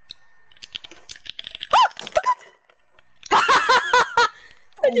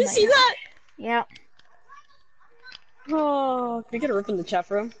 Did you my see gosh. that? Yeah. Oh, can we get a rip in the chat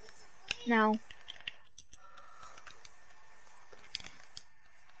room? No.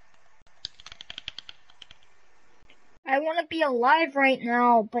 I want to be alive right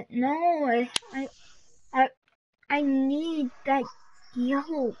now, but no, I need that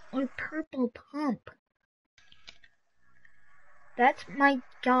yellow or purple pump. That's my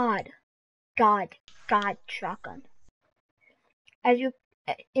God shotgun. As you,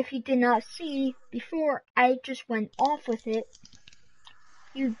 if you did not see before, I just went off with it.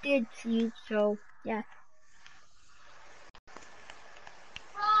 You did see, so yeah.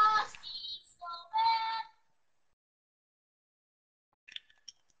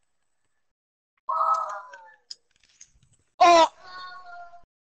 Oh!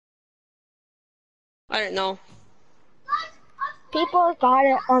 I didn't know. People got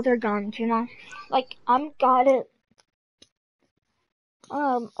it other guns, you know? Like, I'm got it,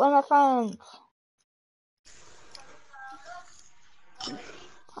 with my friends.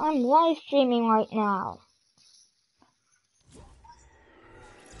 I'm live streaming right now.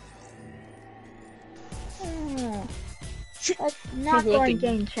 Let's not go in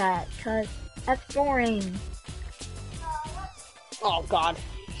game chat, cause that's boring. Oh god,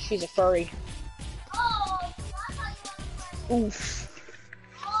 she's a furry. Oof.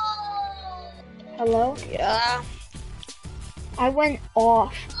 Hello? Yeah. I went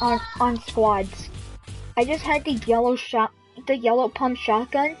off on squads. I just had the yellow pump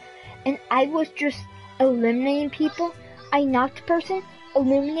shotgun, and I was just eliminating people. I knocked a person,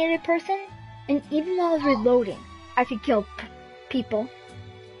 eliminated a person, and even while I was reloading, I could kill people.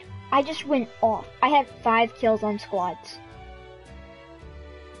 I just went off. I had 5 kills on squads.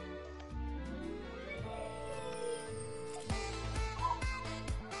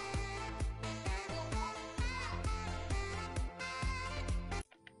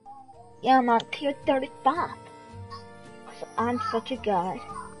 Yeah, I'm on tier 35. So I'm such a god.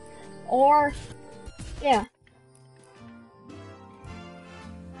 Or, yeah.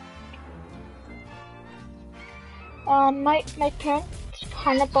 My parents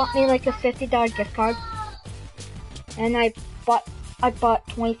kind of bought me like a $50 gift card. And I bought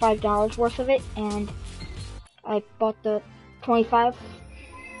 $25 worth of it, and I bought the 25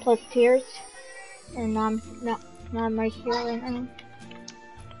 plus tiers, and now I'm right here right now.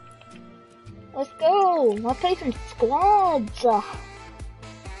 Let's go! Let's play some squads!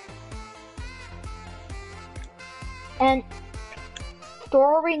 And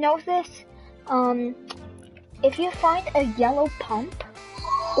Thor already knows this. If you find a yellow pump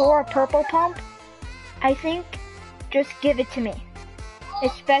or a purple pump, I think just give it to me.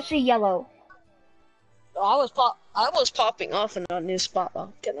 Especially yellow. I was popping off in a new spot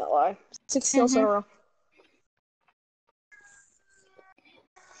though, cannot lie. 6 kills in a row.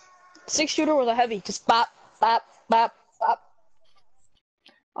 6 shooter with a heavy, just bop, bop, bop, bop.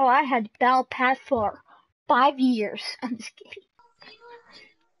 Oh, I had Battle Pass for 5 years. I'm just kidding.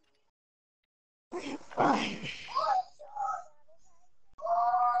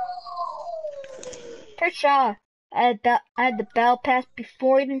 For sure, I had the Battle Pass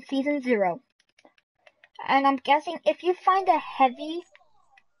before even Season 0. And I'm guessing if you find a heavy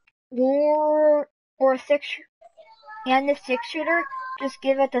or a 6 and a 6 shooter, just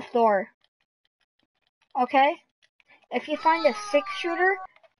give it to Thor. Okay? If you find a 6 shooter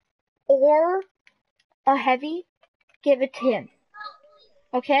or a heavy, give it to him.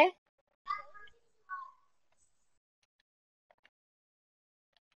 Okay?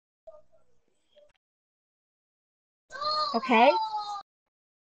 Okay?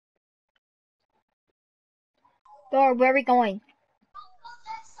 Thor, where are we going?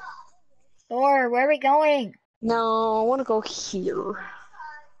 Thor, where are we going? No, I want to go here.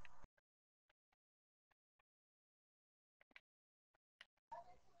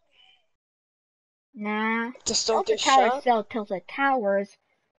 Nah. Just don't Tilted get towers shot. sell tilted towers.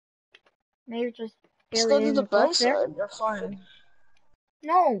 Maybe just Just barely go to in the the book there. backside. You're fine.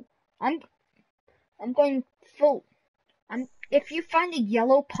 No, I'm going full. If you find a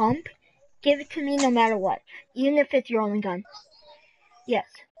yellow pump, give it to me no matter what, even if it's your only gun. Yes,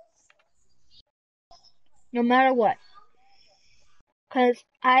 no matter what. 'Cause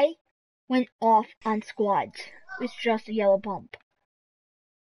I went off on squads. It's just a yellow pump.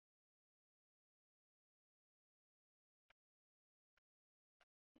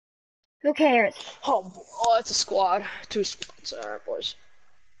 Who cares? Oh, it's a squad. Two squads. Alright, boys.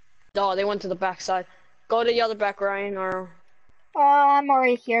 Oh, they went to the backside. Go to the other back, Ryan, or... I'm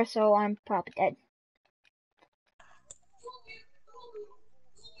already here, so I'm probably dead.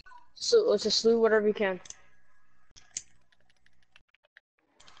 So, let's just loot whatever you can.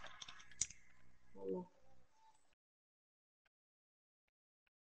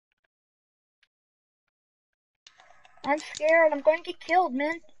 I'm scared. I'm going to get killed,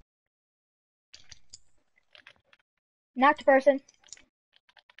 man. Not the person.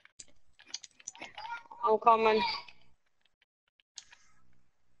 I'm coming.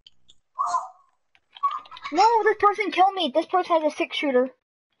 No, this person killed me. This person has a 6-shooter.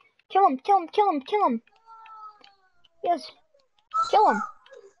 Kill him, kill him, kill him, kill him. Yes. Kill him.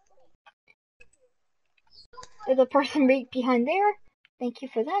 There's a person right behind there. Thank you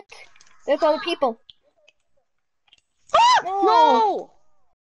for that. There's other people. No. No!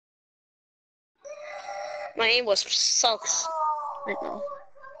 My aim was sucks right now.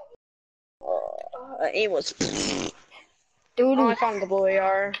 My aim was... Dude. Oh, I found the blue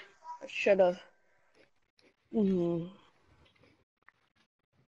AR. I should've. Yeah,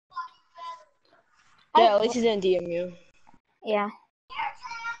 at least he didn't DM you. Yeah.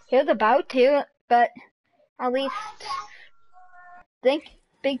 He was about to, but at least Big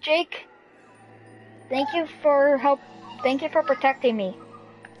Jake. Thank you for protecting me.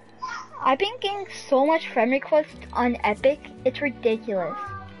 I've been getting so much friend requests on Epic, it's ridiculous.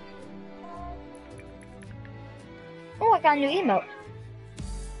 Oh, I got a new emote.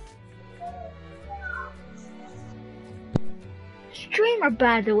 Streamer,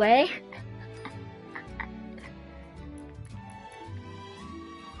 by the way.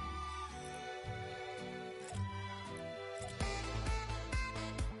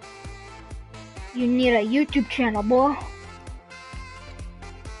 You need a YouTube channel, boy.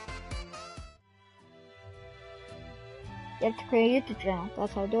 You have to create a YouTube channel.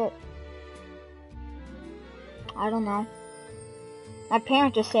 That's how I do it. I don't know. My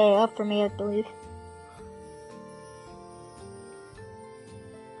parents just set it up for me, I believe.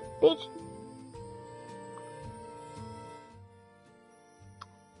 Bitch.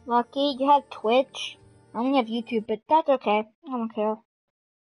 Lucky, you have Twitch. I only have YouTube, but that's okay. I don't care.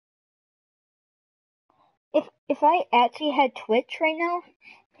 If I actually had Twitch right now,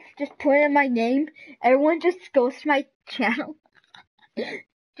 just put in my name, everyone just goes to my channel.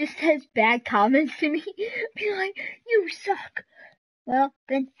 Just says bad comments to me. Be like, you suck. Well,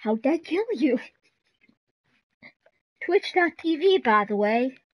 then how'd that kill you? Twitch.tv, by the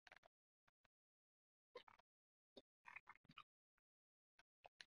way.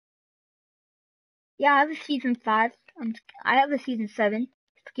 Yeah, I have a season 5. I have a season 7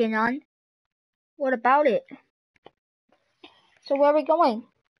 skin on. What about it? So where are we going?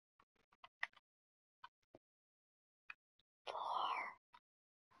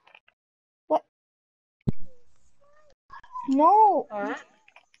 What? No!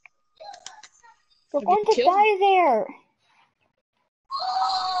 We're going to die there!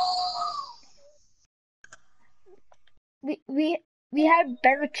 We had a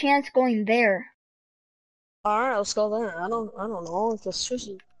better chance going there. Alright, let's go there. I don't know. It's just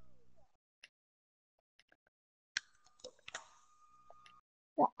sushi.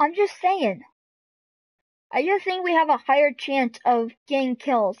 Well, I'm just saying. I just think we have a higher chance of getting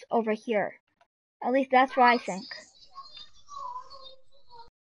kills over here. At least that's what I think.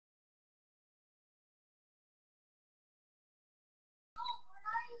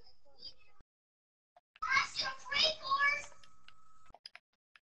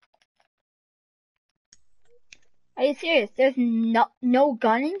 Are you serious? There's no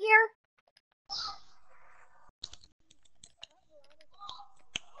gun in here?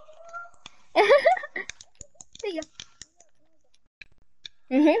 See ya.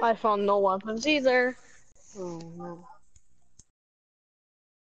 I found no weapons either. Oh no.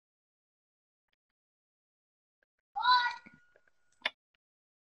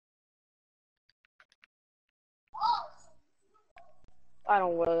 I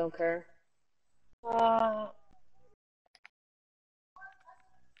don't care. Half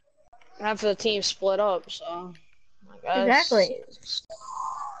of the team split up, so I guess. Exactly.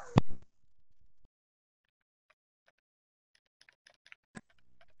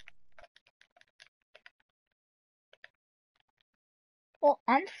 Well,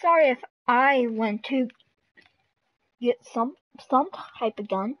 I'm sorry if I went to get some type of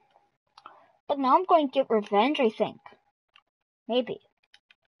gun, but now I'm going to get revenge, I think. Maybe.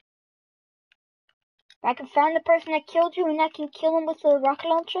 If I can find the person that killed you and I can kill him with a rocket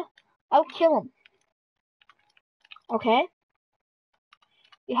launcher, I'll kill him. Okay?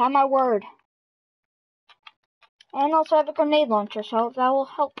 You have my word. And also have a grenade launcher, so that will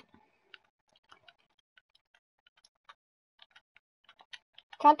help.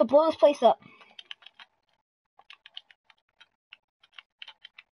 Time to blow this place up.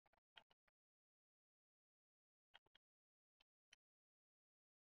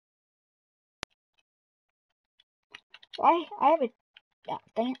 Why? I have a... Yeah,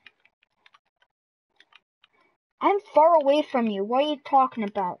 dang it. I'm far away from you. What are you talking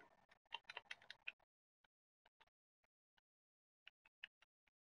about?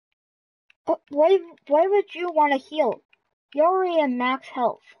 Why would you want to heal? You're already at max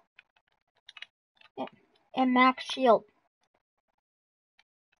health. And max shield.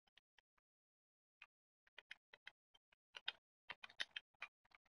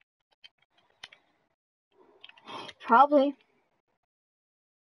 Probably.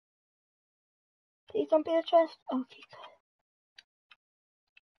 Please don't be a chest. Okay,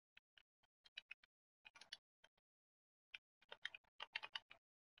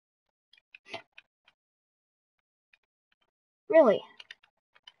 good. Really?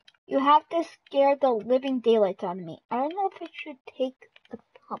 You have to scare the living daylights out of me. I don't know if I should take the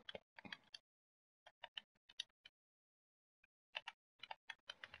pump.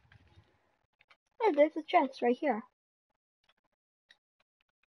 Oh, there's a chest right here.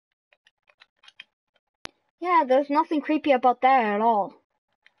 Yeah, there's nothing creepy about that at all.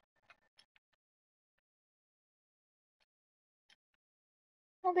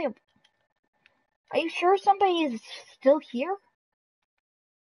 Are you sure somebody is still here?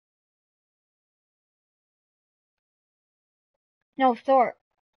 No, Thor.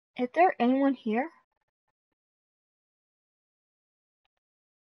 Is there anyone here?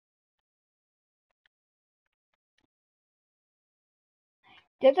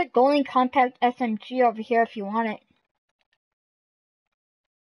 There's a golden compact SMG over here if you want it.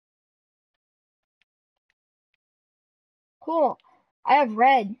 Cool. I have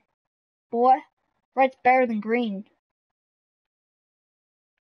red. Boy, red's better than green.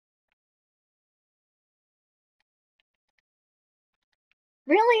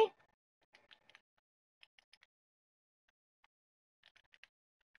 Really?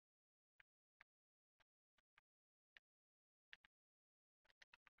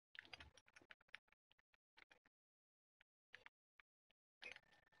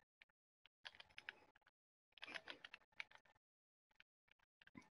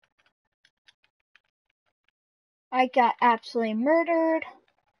 I got absolutely murdered.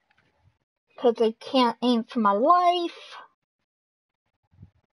 Because I can't aim for my life.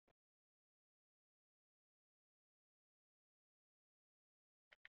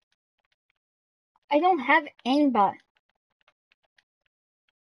 I don't have aimbot.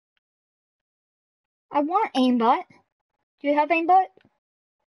 I want aimbot. Do you have aimbot?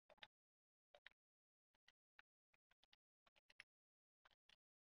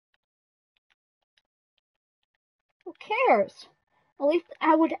 Who cares? At least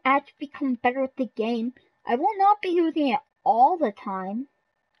I would actually become better at the game. I will not be using it all the time.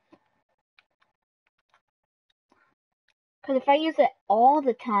 Because if I use it all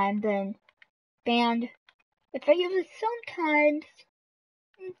the time, then banned. If I use it sometimes...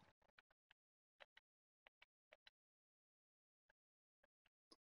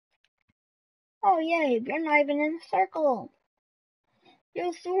 Oh yay, you're not even in the circle.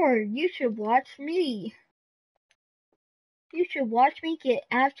 Yo, Sword, you should watch me. You should watch me get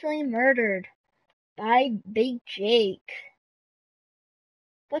absolutely murdered by Big Jake.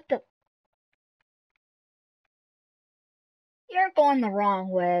 What the? You're going the wrong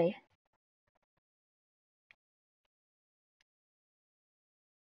way.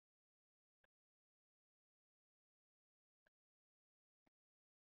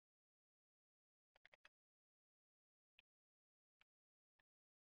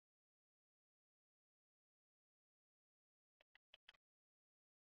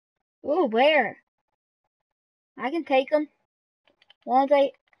 Ooh, where? I can take them. Once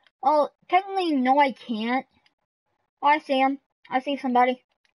I... Oh, technically, no I can't. Oh, I see him. I see somebody.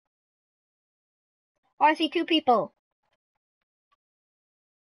 Oh, I see two people.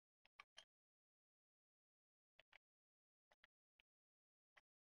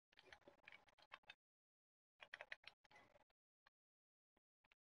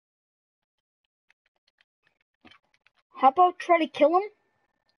 How about try to kill him?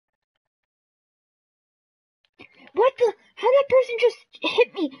 What the? How that person just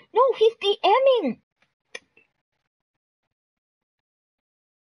hit me? No, he's DMing.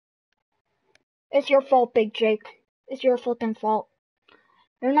 It's your fault, Big Jake. It's your flippin' fault.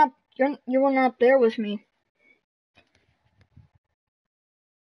 You were not there with me.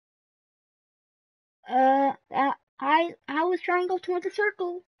 I was trying to go towards the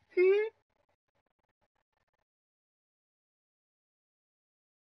circle.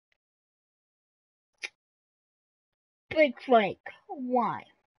 Big Frank, why?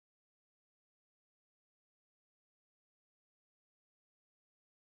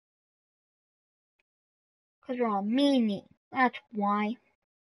 Cause you're a meanie. That's why.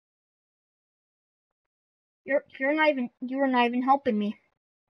 You were not even helping me.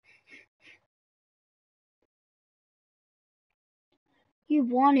 You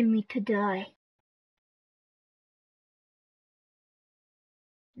wanted me to die.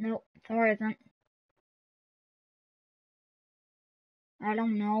 Nope, Thor isn't. I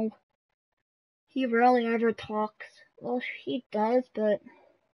don't know. He rarely ever talks. Well, he does, but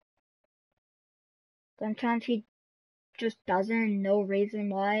sometimes he just doesn't, no reason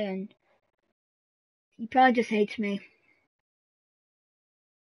why, and he probably just hates me.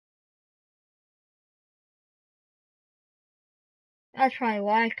 That's probably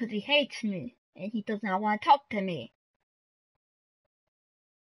why, because he hates me, and he does not want to talk to me.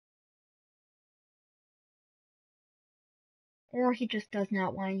 Or he just does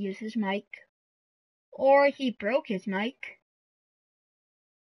not want to use his mic. Or he broke his mic.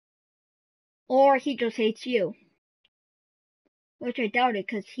 Or he just hates you. Which I doubt it,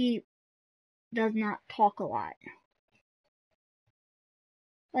 because he does not talk a lot.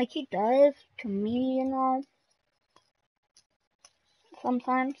 Like he does to me and all.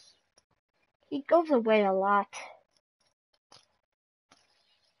 Sometimes. He goes away a lot.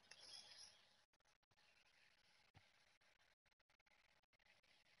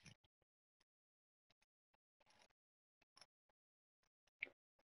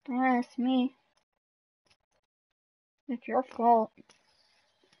 Don't ask me. It's your fault.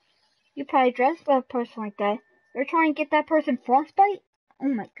 You probably dressed a person like that. You're trying to get that person frostbite? Oh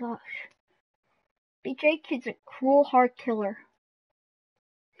my gosh. B-Drake is a cruel heart killer.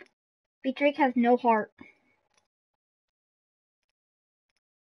 B-Drake has no heart.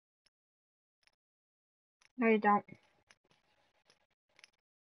 No, you don't.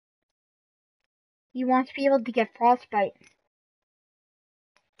 He wants people to get frostbite.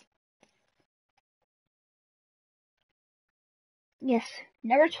 Yes,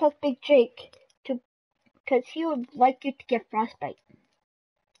 never trust Big Jake because he would like you to get frostbite.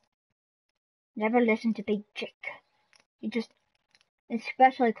 Never listen to Big Jake. You just,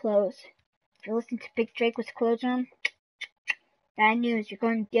 especially clothes. If you listen to Big Jake with clothes on, bad news, you're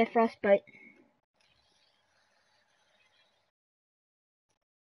going to get frostbite.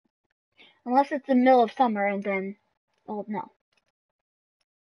 Unless it's the middle of summer and then, oh no.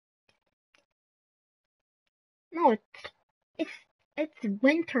 No, it's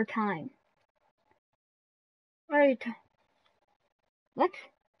winter time. What are you what?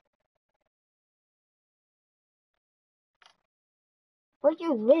 Where do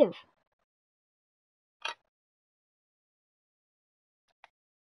you live?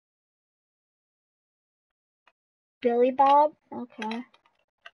 Billy Bob? Okay.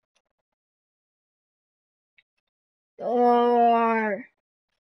 Door.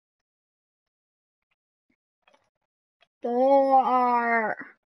 Door.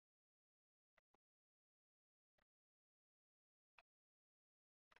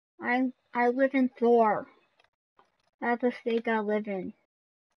 I live in Thor. That's the state that I live in.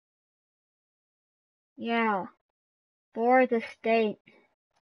 Yeah. Thor the state.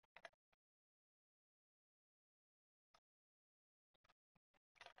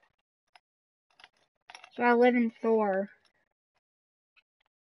 So I live in Thor.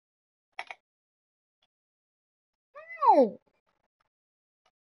 No!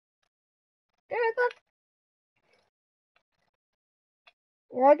 There's a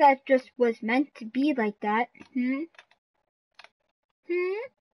or that just was meant to be like that. Hmm?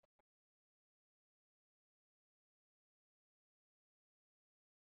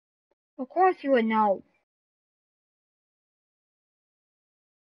 Of course you would know.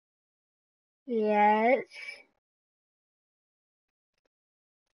 Yes.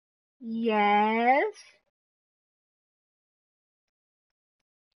 Yes.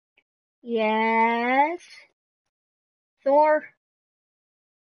 Yes. Thor,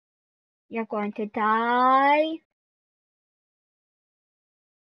 you're going to die.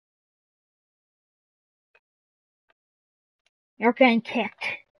 You're getting kicked.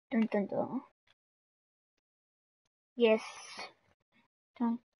 Dun dun dun. Yes.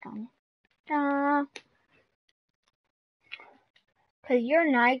 Dun dun dun. Cause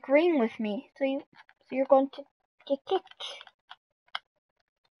you're not agreeing with me, so you're going to get kicked.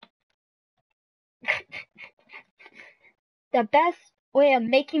 The best way of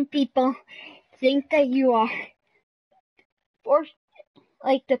making people think that you are, or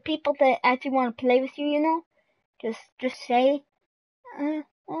like the people that actually want to play with you, you know, just say,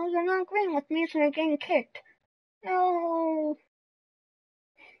 well, you're not agreeing with me, so you're getting kicked. No.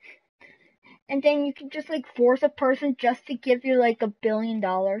 And then you can just like force a person just to give you like $1 billion.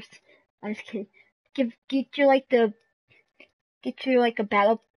 I'm just kidding. Get you like a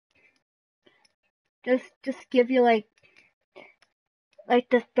battle. Just give you like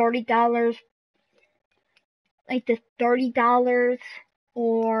the $30, like the $30,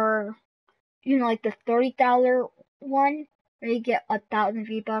 or like the $30 one where you get 1,000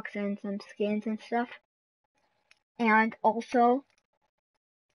 V-Bucks and some skins and stuff. And also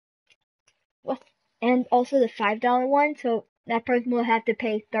the $5 one, so that person will have to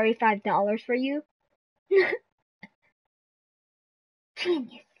pay $35 for you.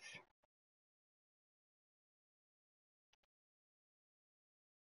 Genius.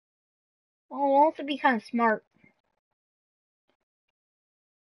 Well, it'll also be kind of smart.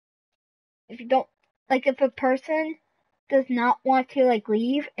 If you don't, like, if a person does not want to, like,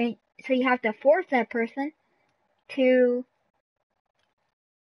 leave, and so you have to force that person to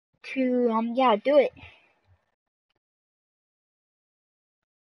do it.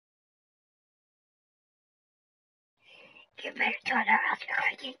 You better turn around, you're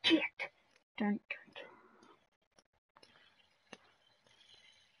gonna get kicked. Dun, dun, dun.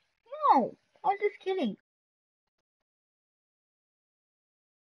 No, I was just kidding.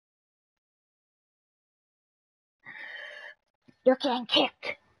 You're getting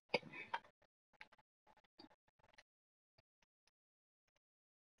kicked.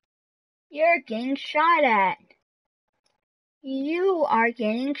 You're getting shot at. You are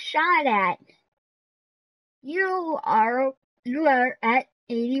getting shot at. You are at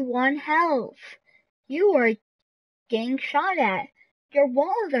 81 health. You are getting shot at. Your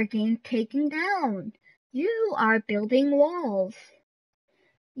walls are getting taken down. You are building walls.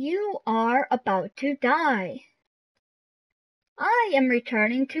 You are about to die. I am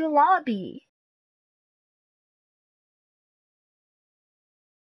returning to lobby.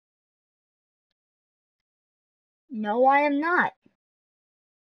 No, I am not.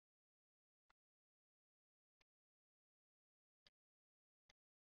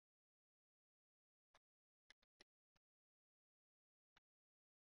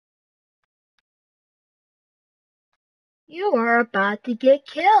 You are about to get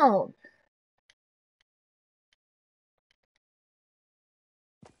killed.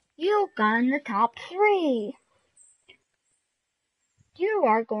 You got in the top 3. You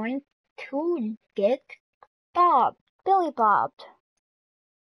are going to get Billy bobbed.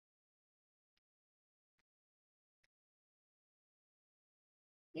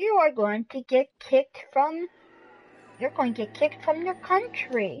 You are going to get kicked from your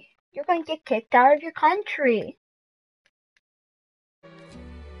country. You're going to get kicked out of your country.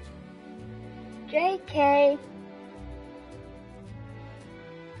 JK.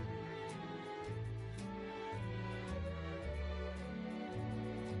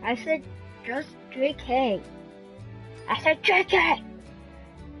 I said just JK. I said JK!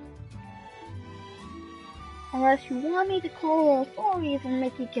 Unless you want me to call the authorities and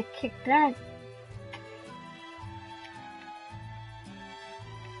make you get kicked out.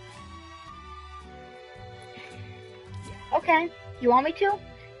 Okay, you want me to?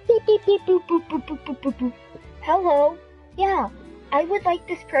 Beep beep beep boop boop boop boop boop boop boop. Hello. Yeah, I would like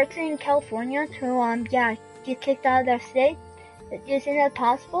this person in California to get kicked out of their state. Isn't that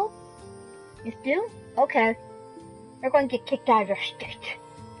possible? You do? Okay. You're going to get kicked out of your state.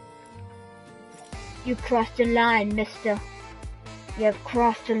 You crossed the line, mister. You have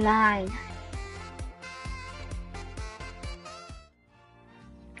crossed the line.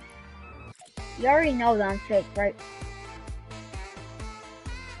 You already know that I'm fake, right?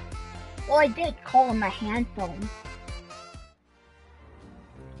 Well, I did call on my hand phone.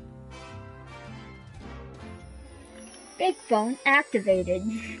 Big phone activated.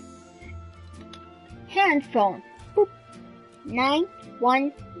 Hand phone. Boop. 9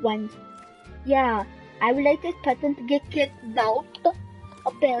 1-1. Yeah, I would like this person to get kicked out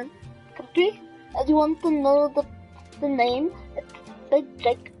of the country. I just want to know the name. It's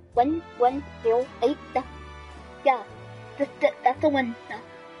like 1108. Yeah, that's the one.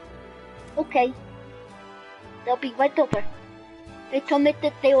 Okay, they'll be right over. They told me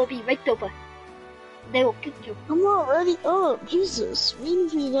that they will be right over. They will kick you. I'm already up. Jesus, waiting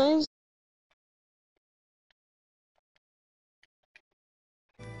for you guys.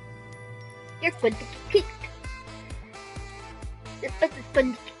 You're going to get kicked. This person's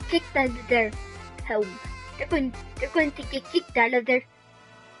going to get kicked out of their home. They're going to get kicked out of their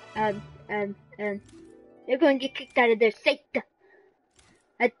they're going to get kicked out of their state.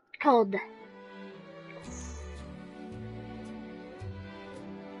 It's called.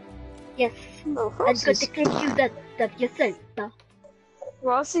 Yes, No, I'm going to kick you out of your state.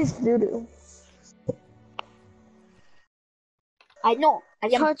 Rossi's doo-doo. I know, I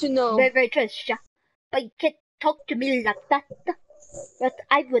am Hard to know. very, very trash, but you can't talk to me like that. But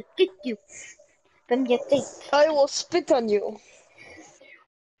I would kick you from your state. I will spit on you.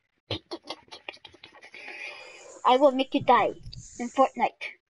 I will make you die in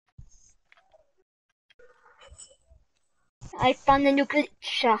Fortnite. I found a new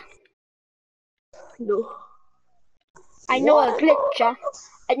glitch. No. I know a What? glitch.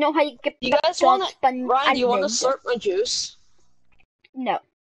 I know how you get You back guys to wanna? Spun Ryan, do you wanna Island. slurp my juice? No.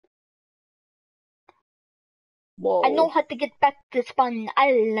 Whoa. I know how to get back to Spun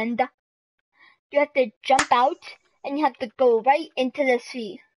Island. You have to jump out and you have to go right into the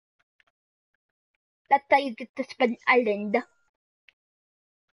sea. That's how you get to Spun Island.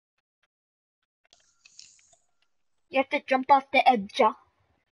 You have to jump off the edge.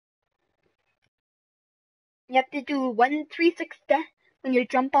 You have to do 1 360 when you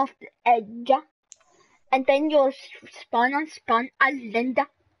jump off the edge. And then you'll spawn on Spawn Island.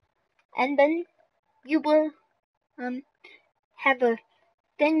 And then you will then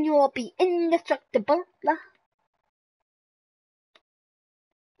you will be indestructible.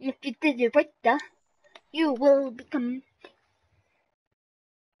 If you did it right, you will become.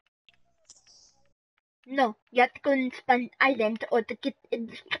 No, you have to go and Spawn Island or to get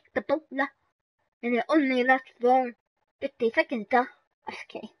indestructible. And it only lasts for 50 seconds.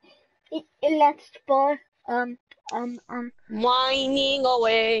 Okay. It lasts for Mining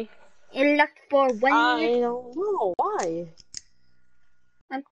away. It lasts for 1 I minute. don't know why.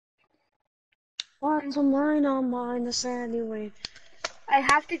 Um, What's a mine on mine this anyway? I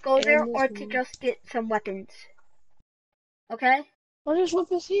have to go there And or this to one. just get some weapons. Okay? I'll just look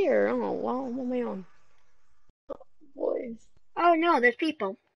this here. Oh, well, I'm on my own. Oh, boy. Oh no, there's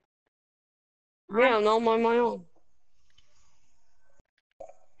people. Yeah, no, I'm on my own.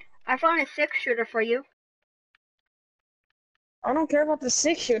 I found a 6-shooter for you. I don't care about the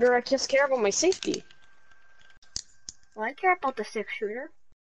 6-shooter, I just care about my safety. Well, I care about the 6-shooter.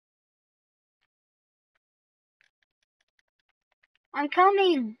 I'm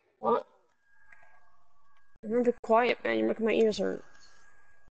coming. What? Remember, quiet, man. You're making my ears hurt.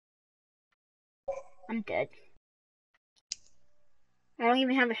 I'm dead. I don't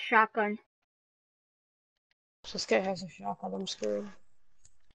even have a shotgun. This guy has a shotgun, I'm screwed.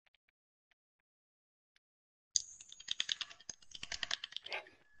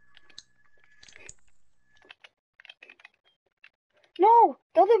 No!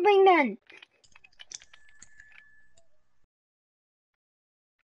 The other wingman!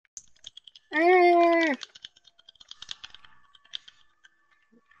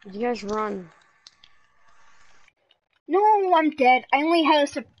 You guys run. No, I'm dead. I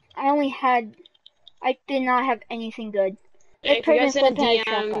did not have anything good. Hey, if you guys person didn't had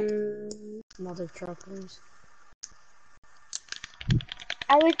a shotgun. DM... Mother truckers.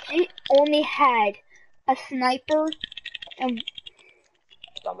 I only had a sniper and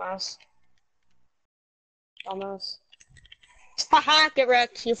Dumbass. Dumbass. Haha, get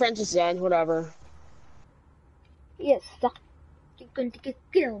wrecked. Your friend's is dead, whatever. yes, you're going to get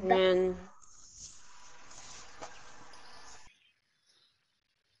killed. Man.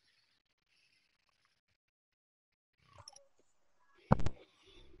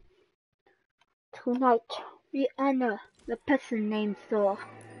 Tonight, we honor the person named Thor.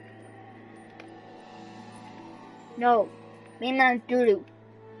 No, Wingman Doodoo.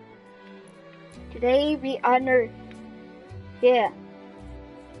 Today we honor. Yeah,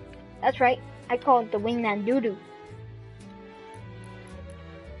 that's right. I call it the Wingman Doodoo.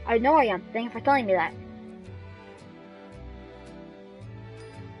 I know I am. Thank you for telling me that.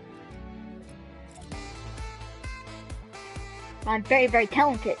 I'm very, very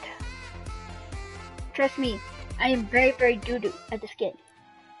talented. Trust me, I am very, very doo-doo at this game.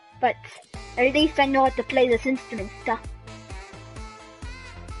 But at least I know how to play this instrument stuff.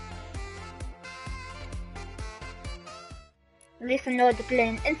 At least I know how to play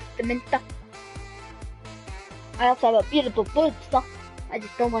an instrument stuff. I also have a beautiful voice stuff. I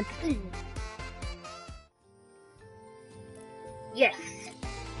just don't want to sing. Yes.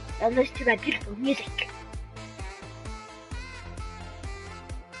 Now listen to my beautiful music.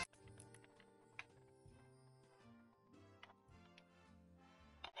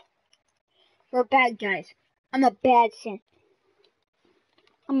 We're bad guys. I'm a bad sin.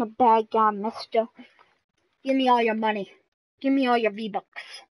 I'm a bad guy, mister. Give me all your money. Give me all your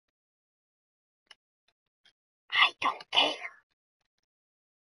V-Bucks. I don't care.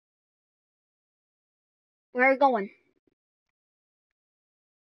 Where are we going?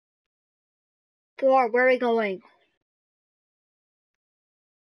 Thor, where are we going?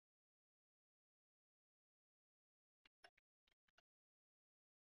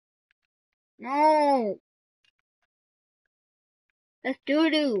 No. It's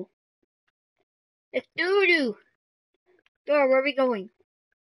doo-doo. It's doo-doo. Thor, where are we going?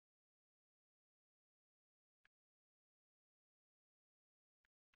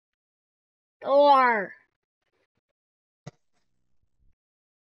 Thor.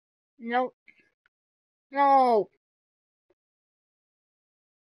 No. No.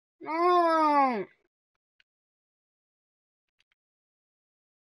 No.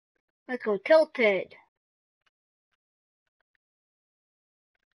 Let's go Tilted.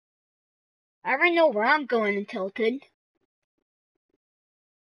 I already know where I'm going in Tilted.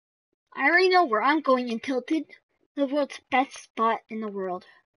 I already know where I'm going in Tilted. The world's best spot in the world.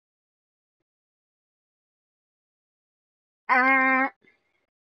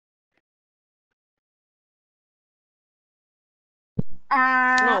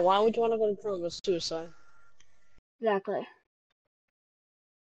 No, why would you want to go to Chrome with suicide? Exactly.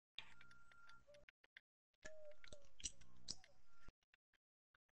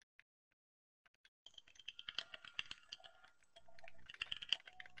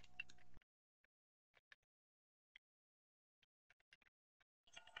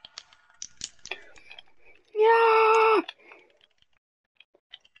 Yeah!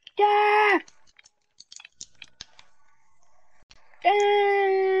 Yeah!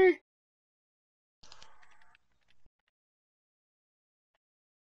 Yeah!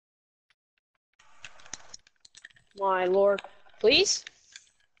 My lord. Please?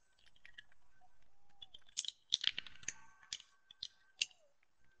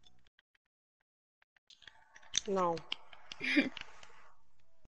 No.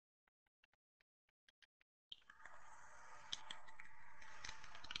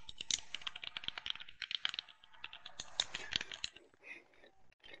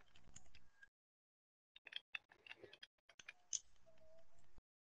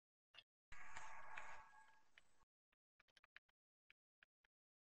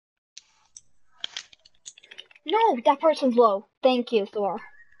 No, that person's low. Thank you, Thor.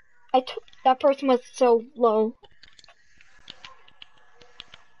 That person was so low.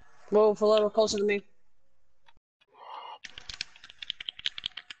 Move a little closer to me.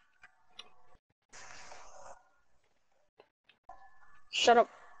 Shut up.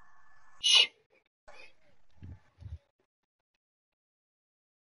 Shh.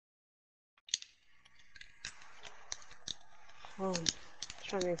 Oh,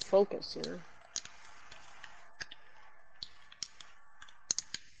 trying to focus here.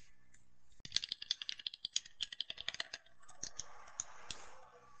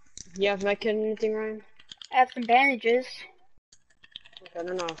 You have my kid anything, Ryan? I have some bandages. Good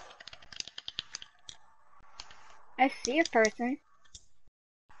enough. I see a person.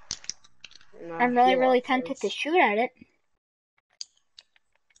 No, I'm you really are tempted to kids. shoot at it.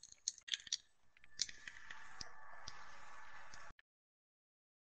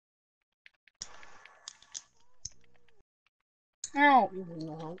 No.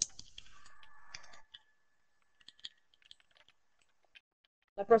 No.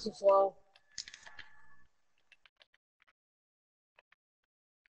 That person's slow.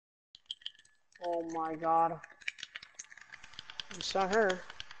 Oh my god. You saw her.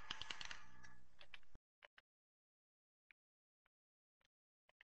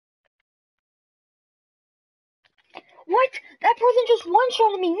 What? That person just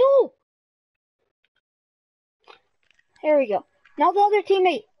one-shotted me. No. There we go. Now the other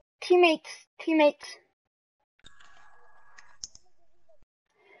teammates.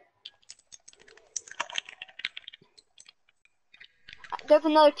 There's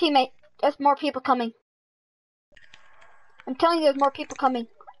another teammate. There's more people coming. I'm telling you, there's more people coming.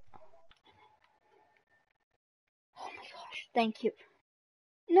 Thank you.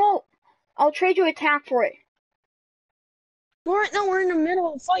 No, I'll trade you attack for it. We're in the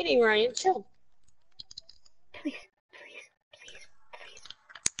middle of fighting, Ryan. Chill. Please, please, please, please.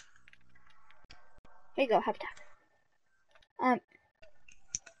 Here you go, have attack.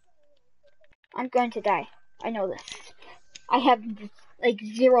 I'm going to die. I know this. I have like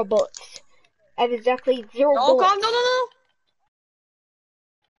 0 bullets. I have exactly 0 Oh, bullets. God,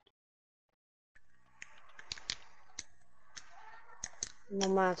 no.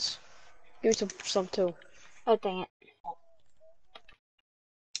 No mats. Give me some too. Oh, dang it.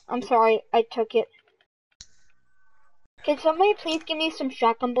 I'm sorry, I took it. Can somebody please give me some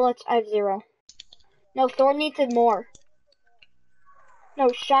shotgun bullets? I have 0. No, Thor needs more.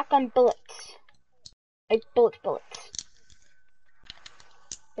 No, shotgun bullets. Like, bullets.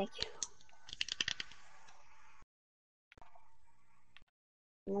 Thank you.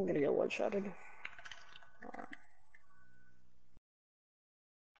 I'm gonna get one-shotted.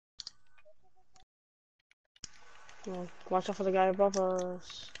 Oh, watch out for the guy above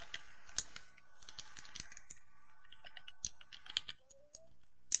us.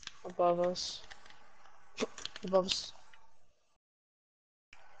 Above us. Above us.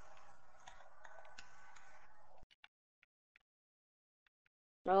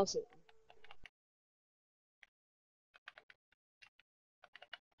 I don't see it.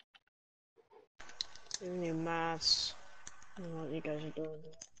 Give me mats. I don't know what you guys are doing.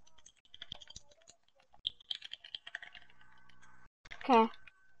 Okay.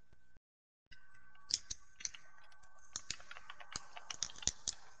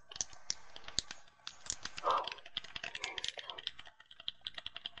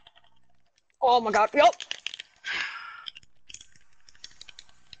 Oh my God, yep!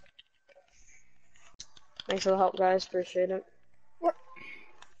 Thanks for the help, guys. Appreciate it. What?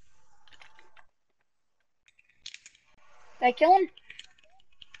 Did I kill him?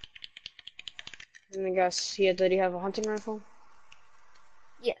 Let me guess. Did he have a hunting rifle?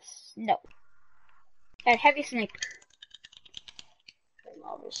 Yes. No. I had heavy sniper.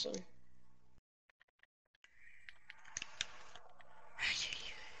 Obviously.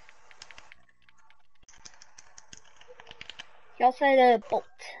 He also had a bolt.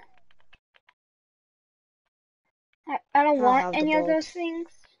 I don't I'll want have the any of those bolt. things.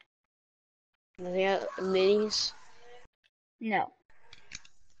 Does he have minis? No.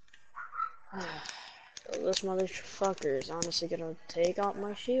 This motherfucker is honestly gonna take out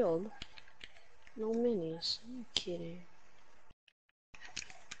my shield. No minis. I'm kidding.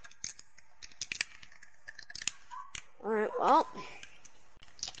 Alright, well.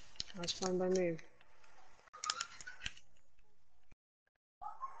 That's fine by me.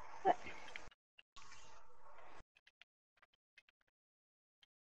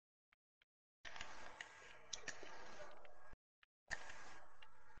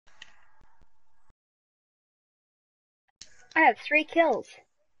 I have 3 kills.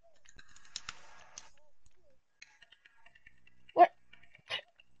 What?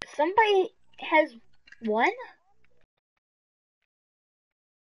 Somebody has 1?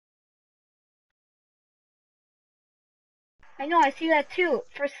 I know, I see that too.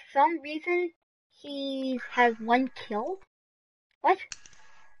 For some reason, he has 1 kill? What?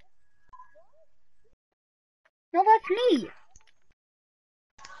 No, that's me!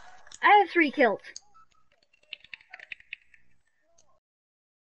 I have 3 kills.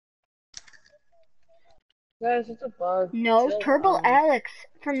 Guys, it's a bug. No, Chill Turbo out. Alex,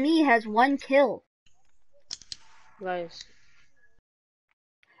 for me, has 1 kill. Guys.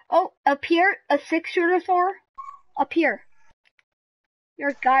 Oh, up here, a 6-shooter Thor? Up here. You're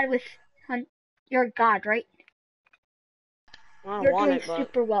a god with... You're a god, right? I don't You're want doing it, but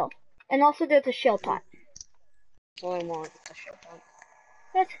super well. And also there's a shell pot. that's all I want. A shield pot.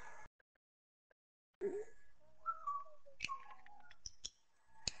 What?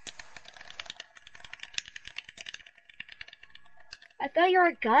 I thought you were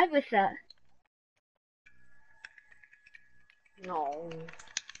a god with that. No.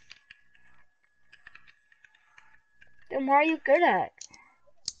 Then what are you good at?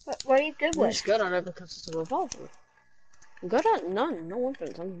 What are you good I'm with? just good at it because it's a revolver. I'm good at none. No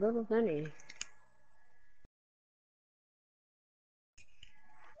weapons. I'm good with any.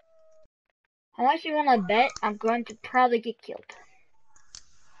 How much you wanna bet I'm going to probably get killed?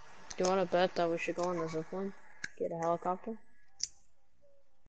 Do you want to bet that we should go on the zipline? Get a helicopter?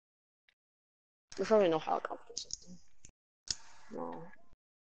 There's probably no helicopter system. No.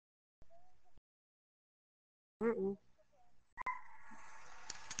 Mm-mm.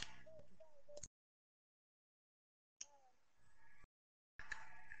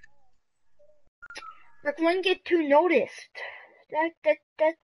 We're going to get too noticed.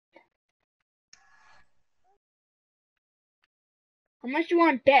 That. How much do you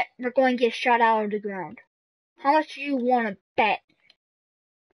want to bet we're going to get shot out of the ground? How much do you want to bet?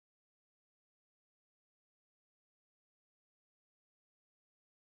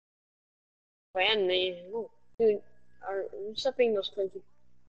 Andy, oh, dude, stop being those crazy people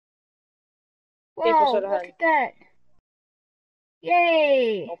Whoa, straight look ahead. at that.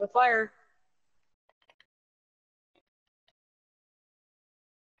 Yay! Open fire.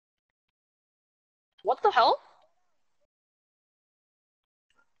 What the hell?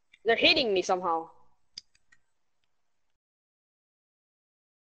 They're hitting me somehow.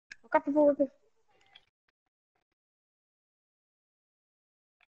 Look up people with it.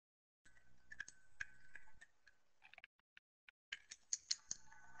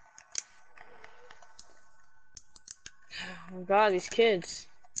 Oh god, these kids.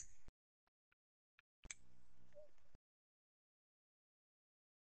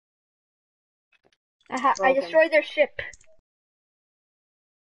 I Broken. destroyed their ship.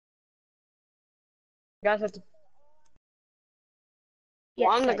 You guys have to. Yes,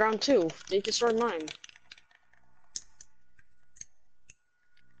 Well, I'm on the I- ground too. They destroyed mine.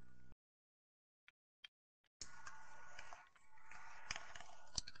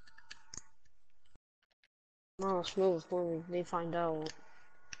 Oh, smooth when they find out.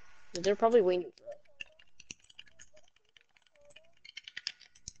 They're probably waiting for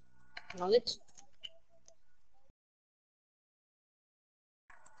it. No, it's.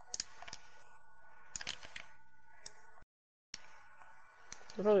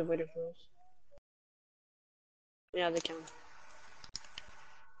 They're probably waiting for us. Yeah, they can.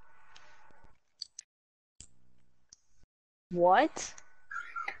 What?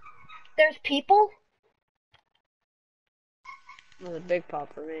 There's people? That was a big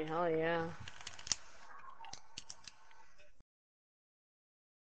pop for me. Hell yeah.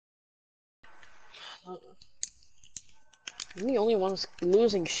 I'm the only one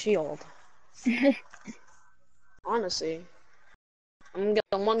losing shield. Honestly. I'm the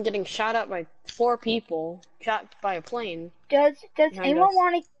one getting shot at by 4 people, shot by a plane. Does behind anyone us.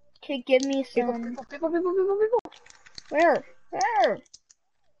 want to give me People, some... people. Where? Where?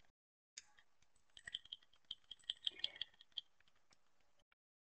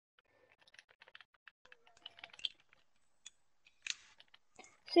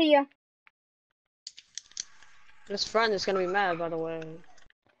 See ya. This friend is gonna be mad, by the way.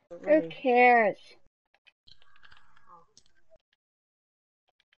 Who cares?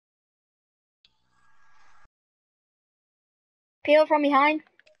 Peel from behind.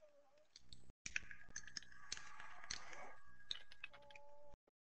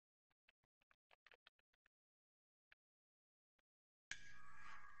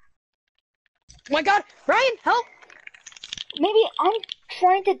 Oh my god! Ryan, help! Maybe I'm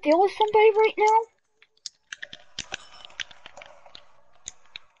trying to deal with somebody right now?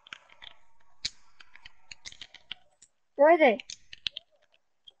 Where are they?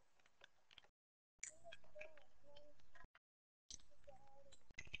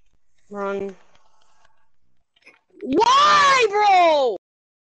 Run. Why, bro?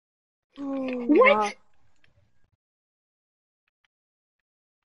 What?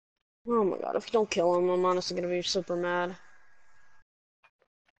 Oh my god, if you don't kill him, I'm honestly gonna be super mad.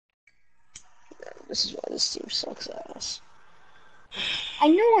 This is why this team sucks ass. I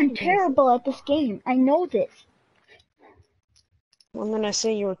know I'm terrible at this game. I know this. When did I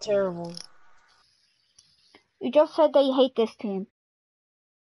say you were terrible? You just said they hate this team.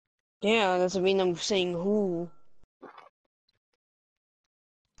 Yeah, that doesn't mean I'm saying who.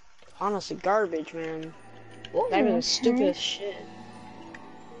 Honestly, garbage, man. Not even the stupidest shit.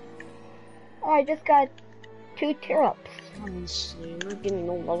 Oh, I just got 2 tear-ups. Honestly, I'm not getting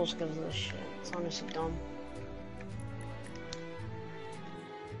no levels because of this shit. It's honestly dumb.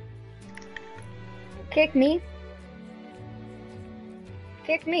 Kick me.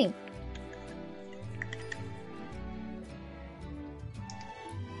 Kick me.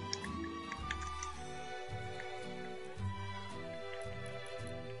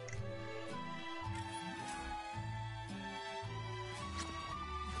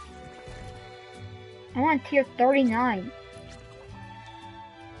 I'm on tier 39.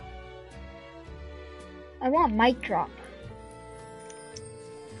 I want mic drop.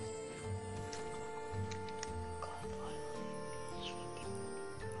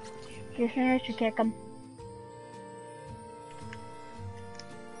 You think I should kick him?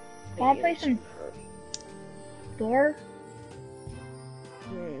 Wanna play some door?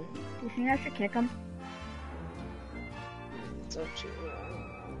 Do you think I should kick him? It's up to you.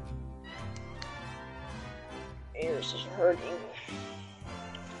 ears is hurting.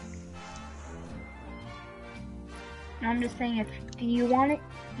 I'm just saying, do you want it?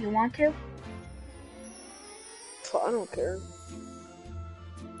 Do you want to? I don't care.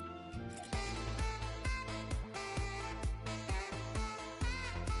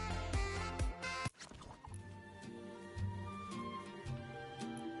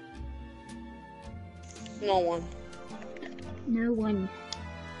 No one. No one.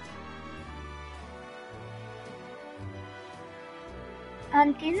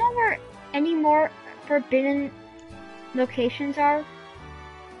 Do you know where any more forbidden locations are?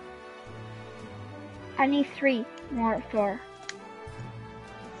 I need 3 more for.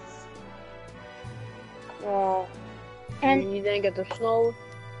 Well, And you didn't get the snow.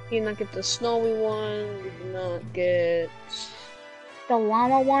 You did not get the snowy one. You did not get the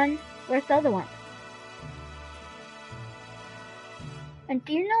llama one. Where's the other one? And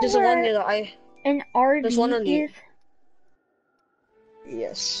do you know there's the one near where the an there's one on RV the is?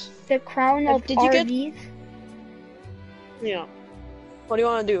 yes. The crown of Did you get- RVs? Yeah. What do you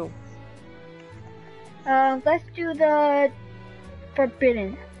want to do? Let's do the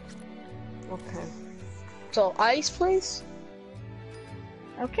forbidden. Okay. So ice place.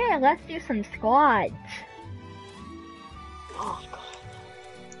 Okay, let's do some squads. Oh god.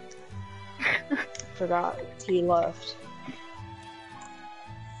 Forgot he left.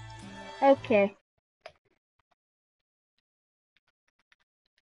 Okay.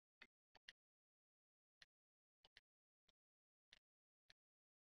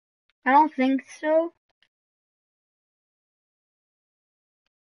 I don't think so.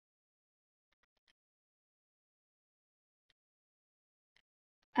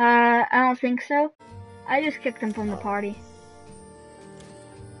 I don't think so. I just kicked him from the party.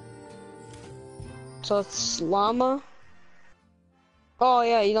 So it's llama. Oh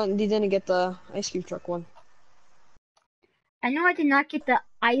yeah, you didn't get the ice cream truck one. I know I did not get the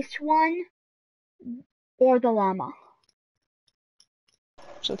ice one or the llama.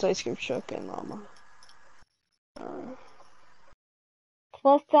 So it's ice cream truck and llama.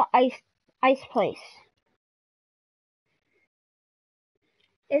 Plus the ice place.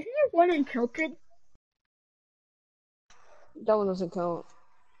 Isn't there one in Tilted? That one doesn't count.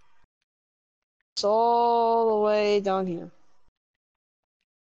 It's all the way down here.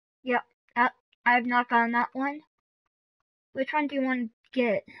 Yep. I have not gotten that one. Which one do you want to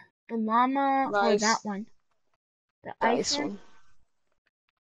get? The llama or Nice. that one? The The ice ice one? one.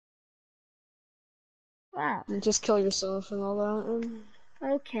 Wow. You just kill yourself and all that. And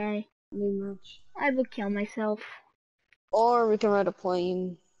Okay. new match. I will kill myself. Or we can ride a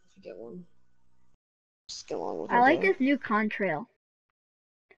plane if you get one. Just get along with I it like there. this new contrail.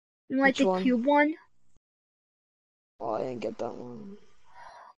 You like Which the one? cube one? Oh, I didn't get that one.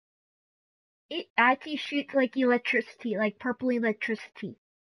 It actually shoots like electricity, like purple electricity.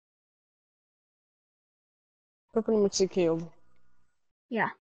 Purple Mixie Cube.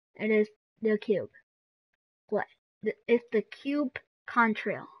 Yeah, it is the cube. What? It's the cube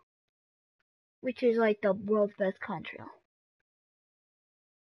contrail, which is like the world's best contrail.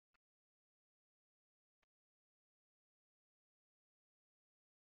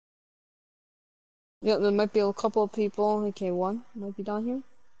 Yeah, there might be a couple of people. Okay, one might be down here.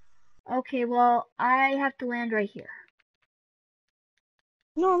 Okay, well, I have to land right here.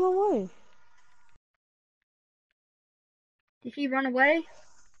 No, no way. Did he run away?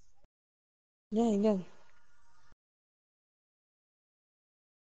 Yeah, yeah.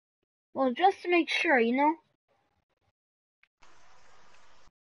 Well, just to make sure, you know?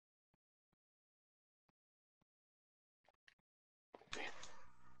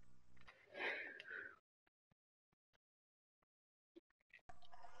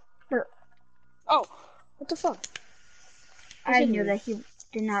 Oh, what the fuck? I knew that he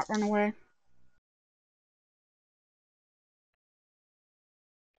did not run away.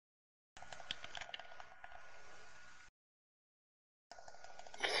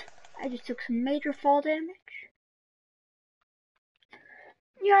 I just took some major fall damage.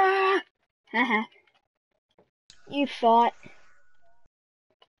 Yeah! Haha. You thought.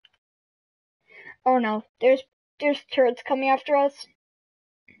 Oh no, there's turrets coming after us.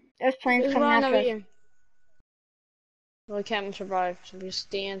 There's planes There's coming Ron after over us. here. Well, we can't survive, so we just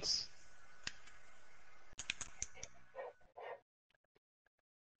dance.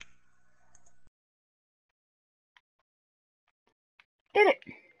 Did it!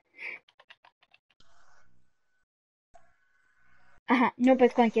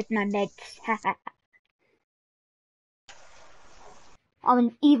 Nobody's going to get my meds. Haha. I'm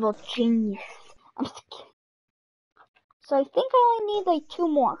an evil genius. I'm just kidding. So I think I only need like 2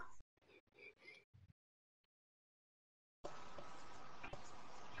 more.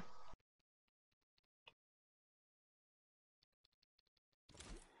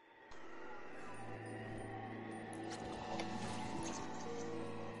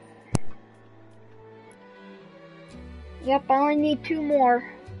 Yep, I only need 2 more.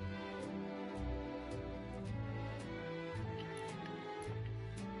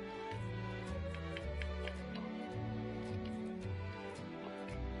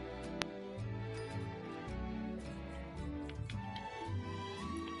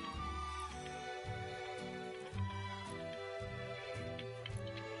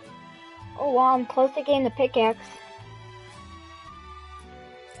 Oh wow, I'm close to getting the pickaxe.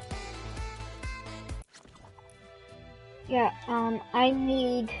 Yeah, I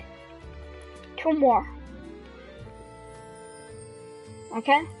need 2 more.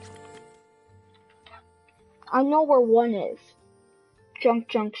 Okay? I know where one is. Junk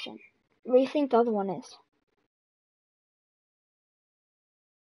Junction. Where do you think the other one is?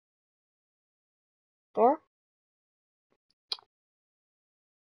 Thor?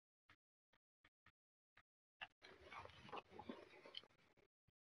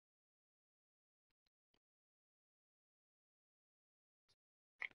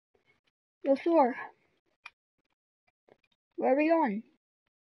 Yo, Thor. Where are we going?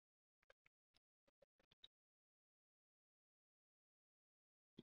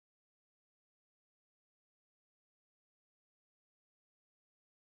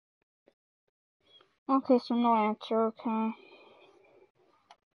 Okay, so no answer, okay.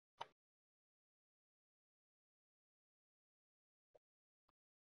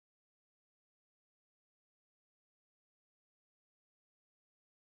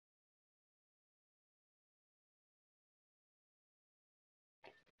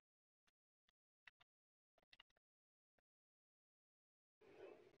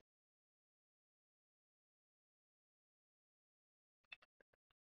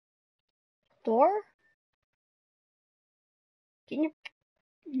 Thor? Can you...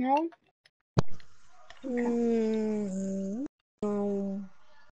 No? No.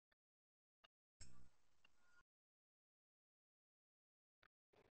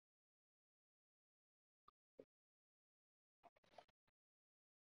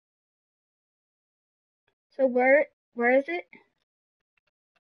 So where is it?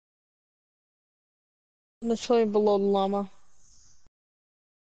 Let's play below the llama.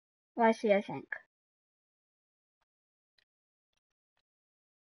 Oh, I see, I think.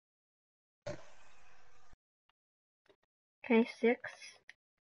 Okay, 6.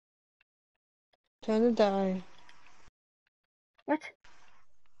 Time to die. What?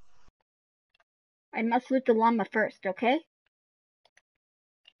 I must loot the llama first, okay?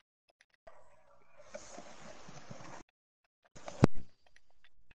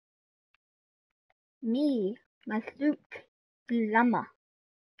 Me must loot the llama.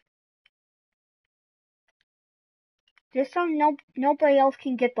 Just so nobody else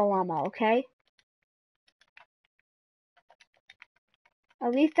can get the llama, okay?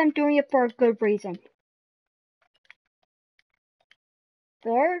 At least I'm doing it for a good reason.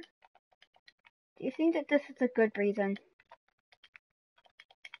 Thor? Do you think that this is a good reason?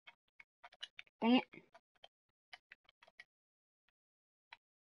 Dang it.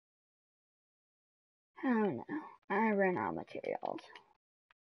 I don't know. I ran out of materials.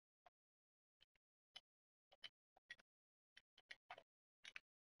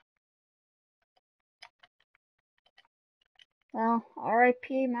 Well, RIP,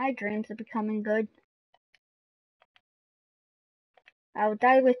 my dreams of becoming good. I will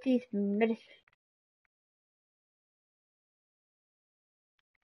die with these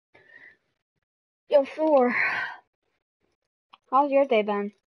Yo, Thor. How's your day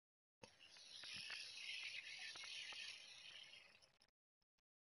been?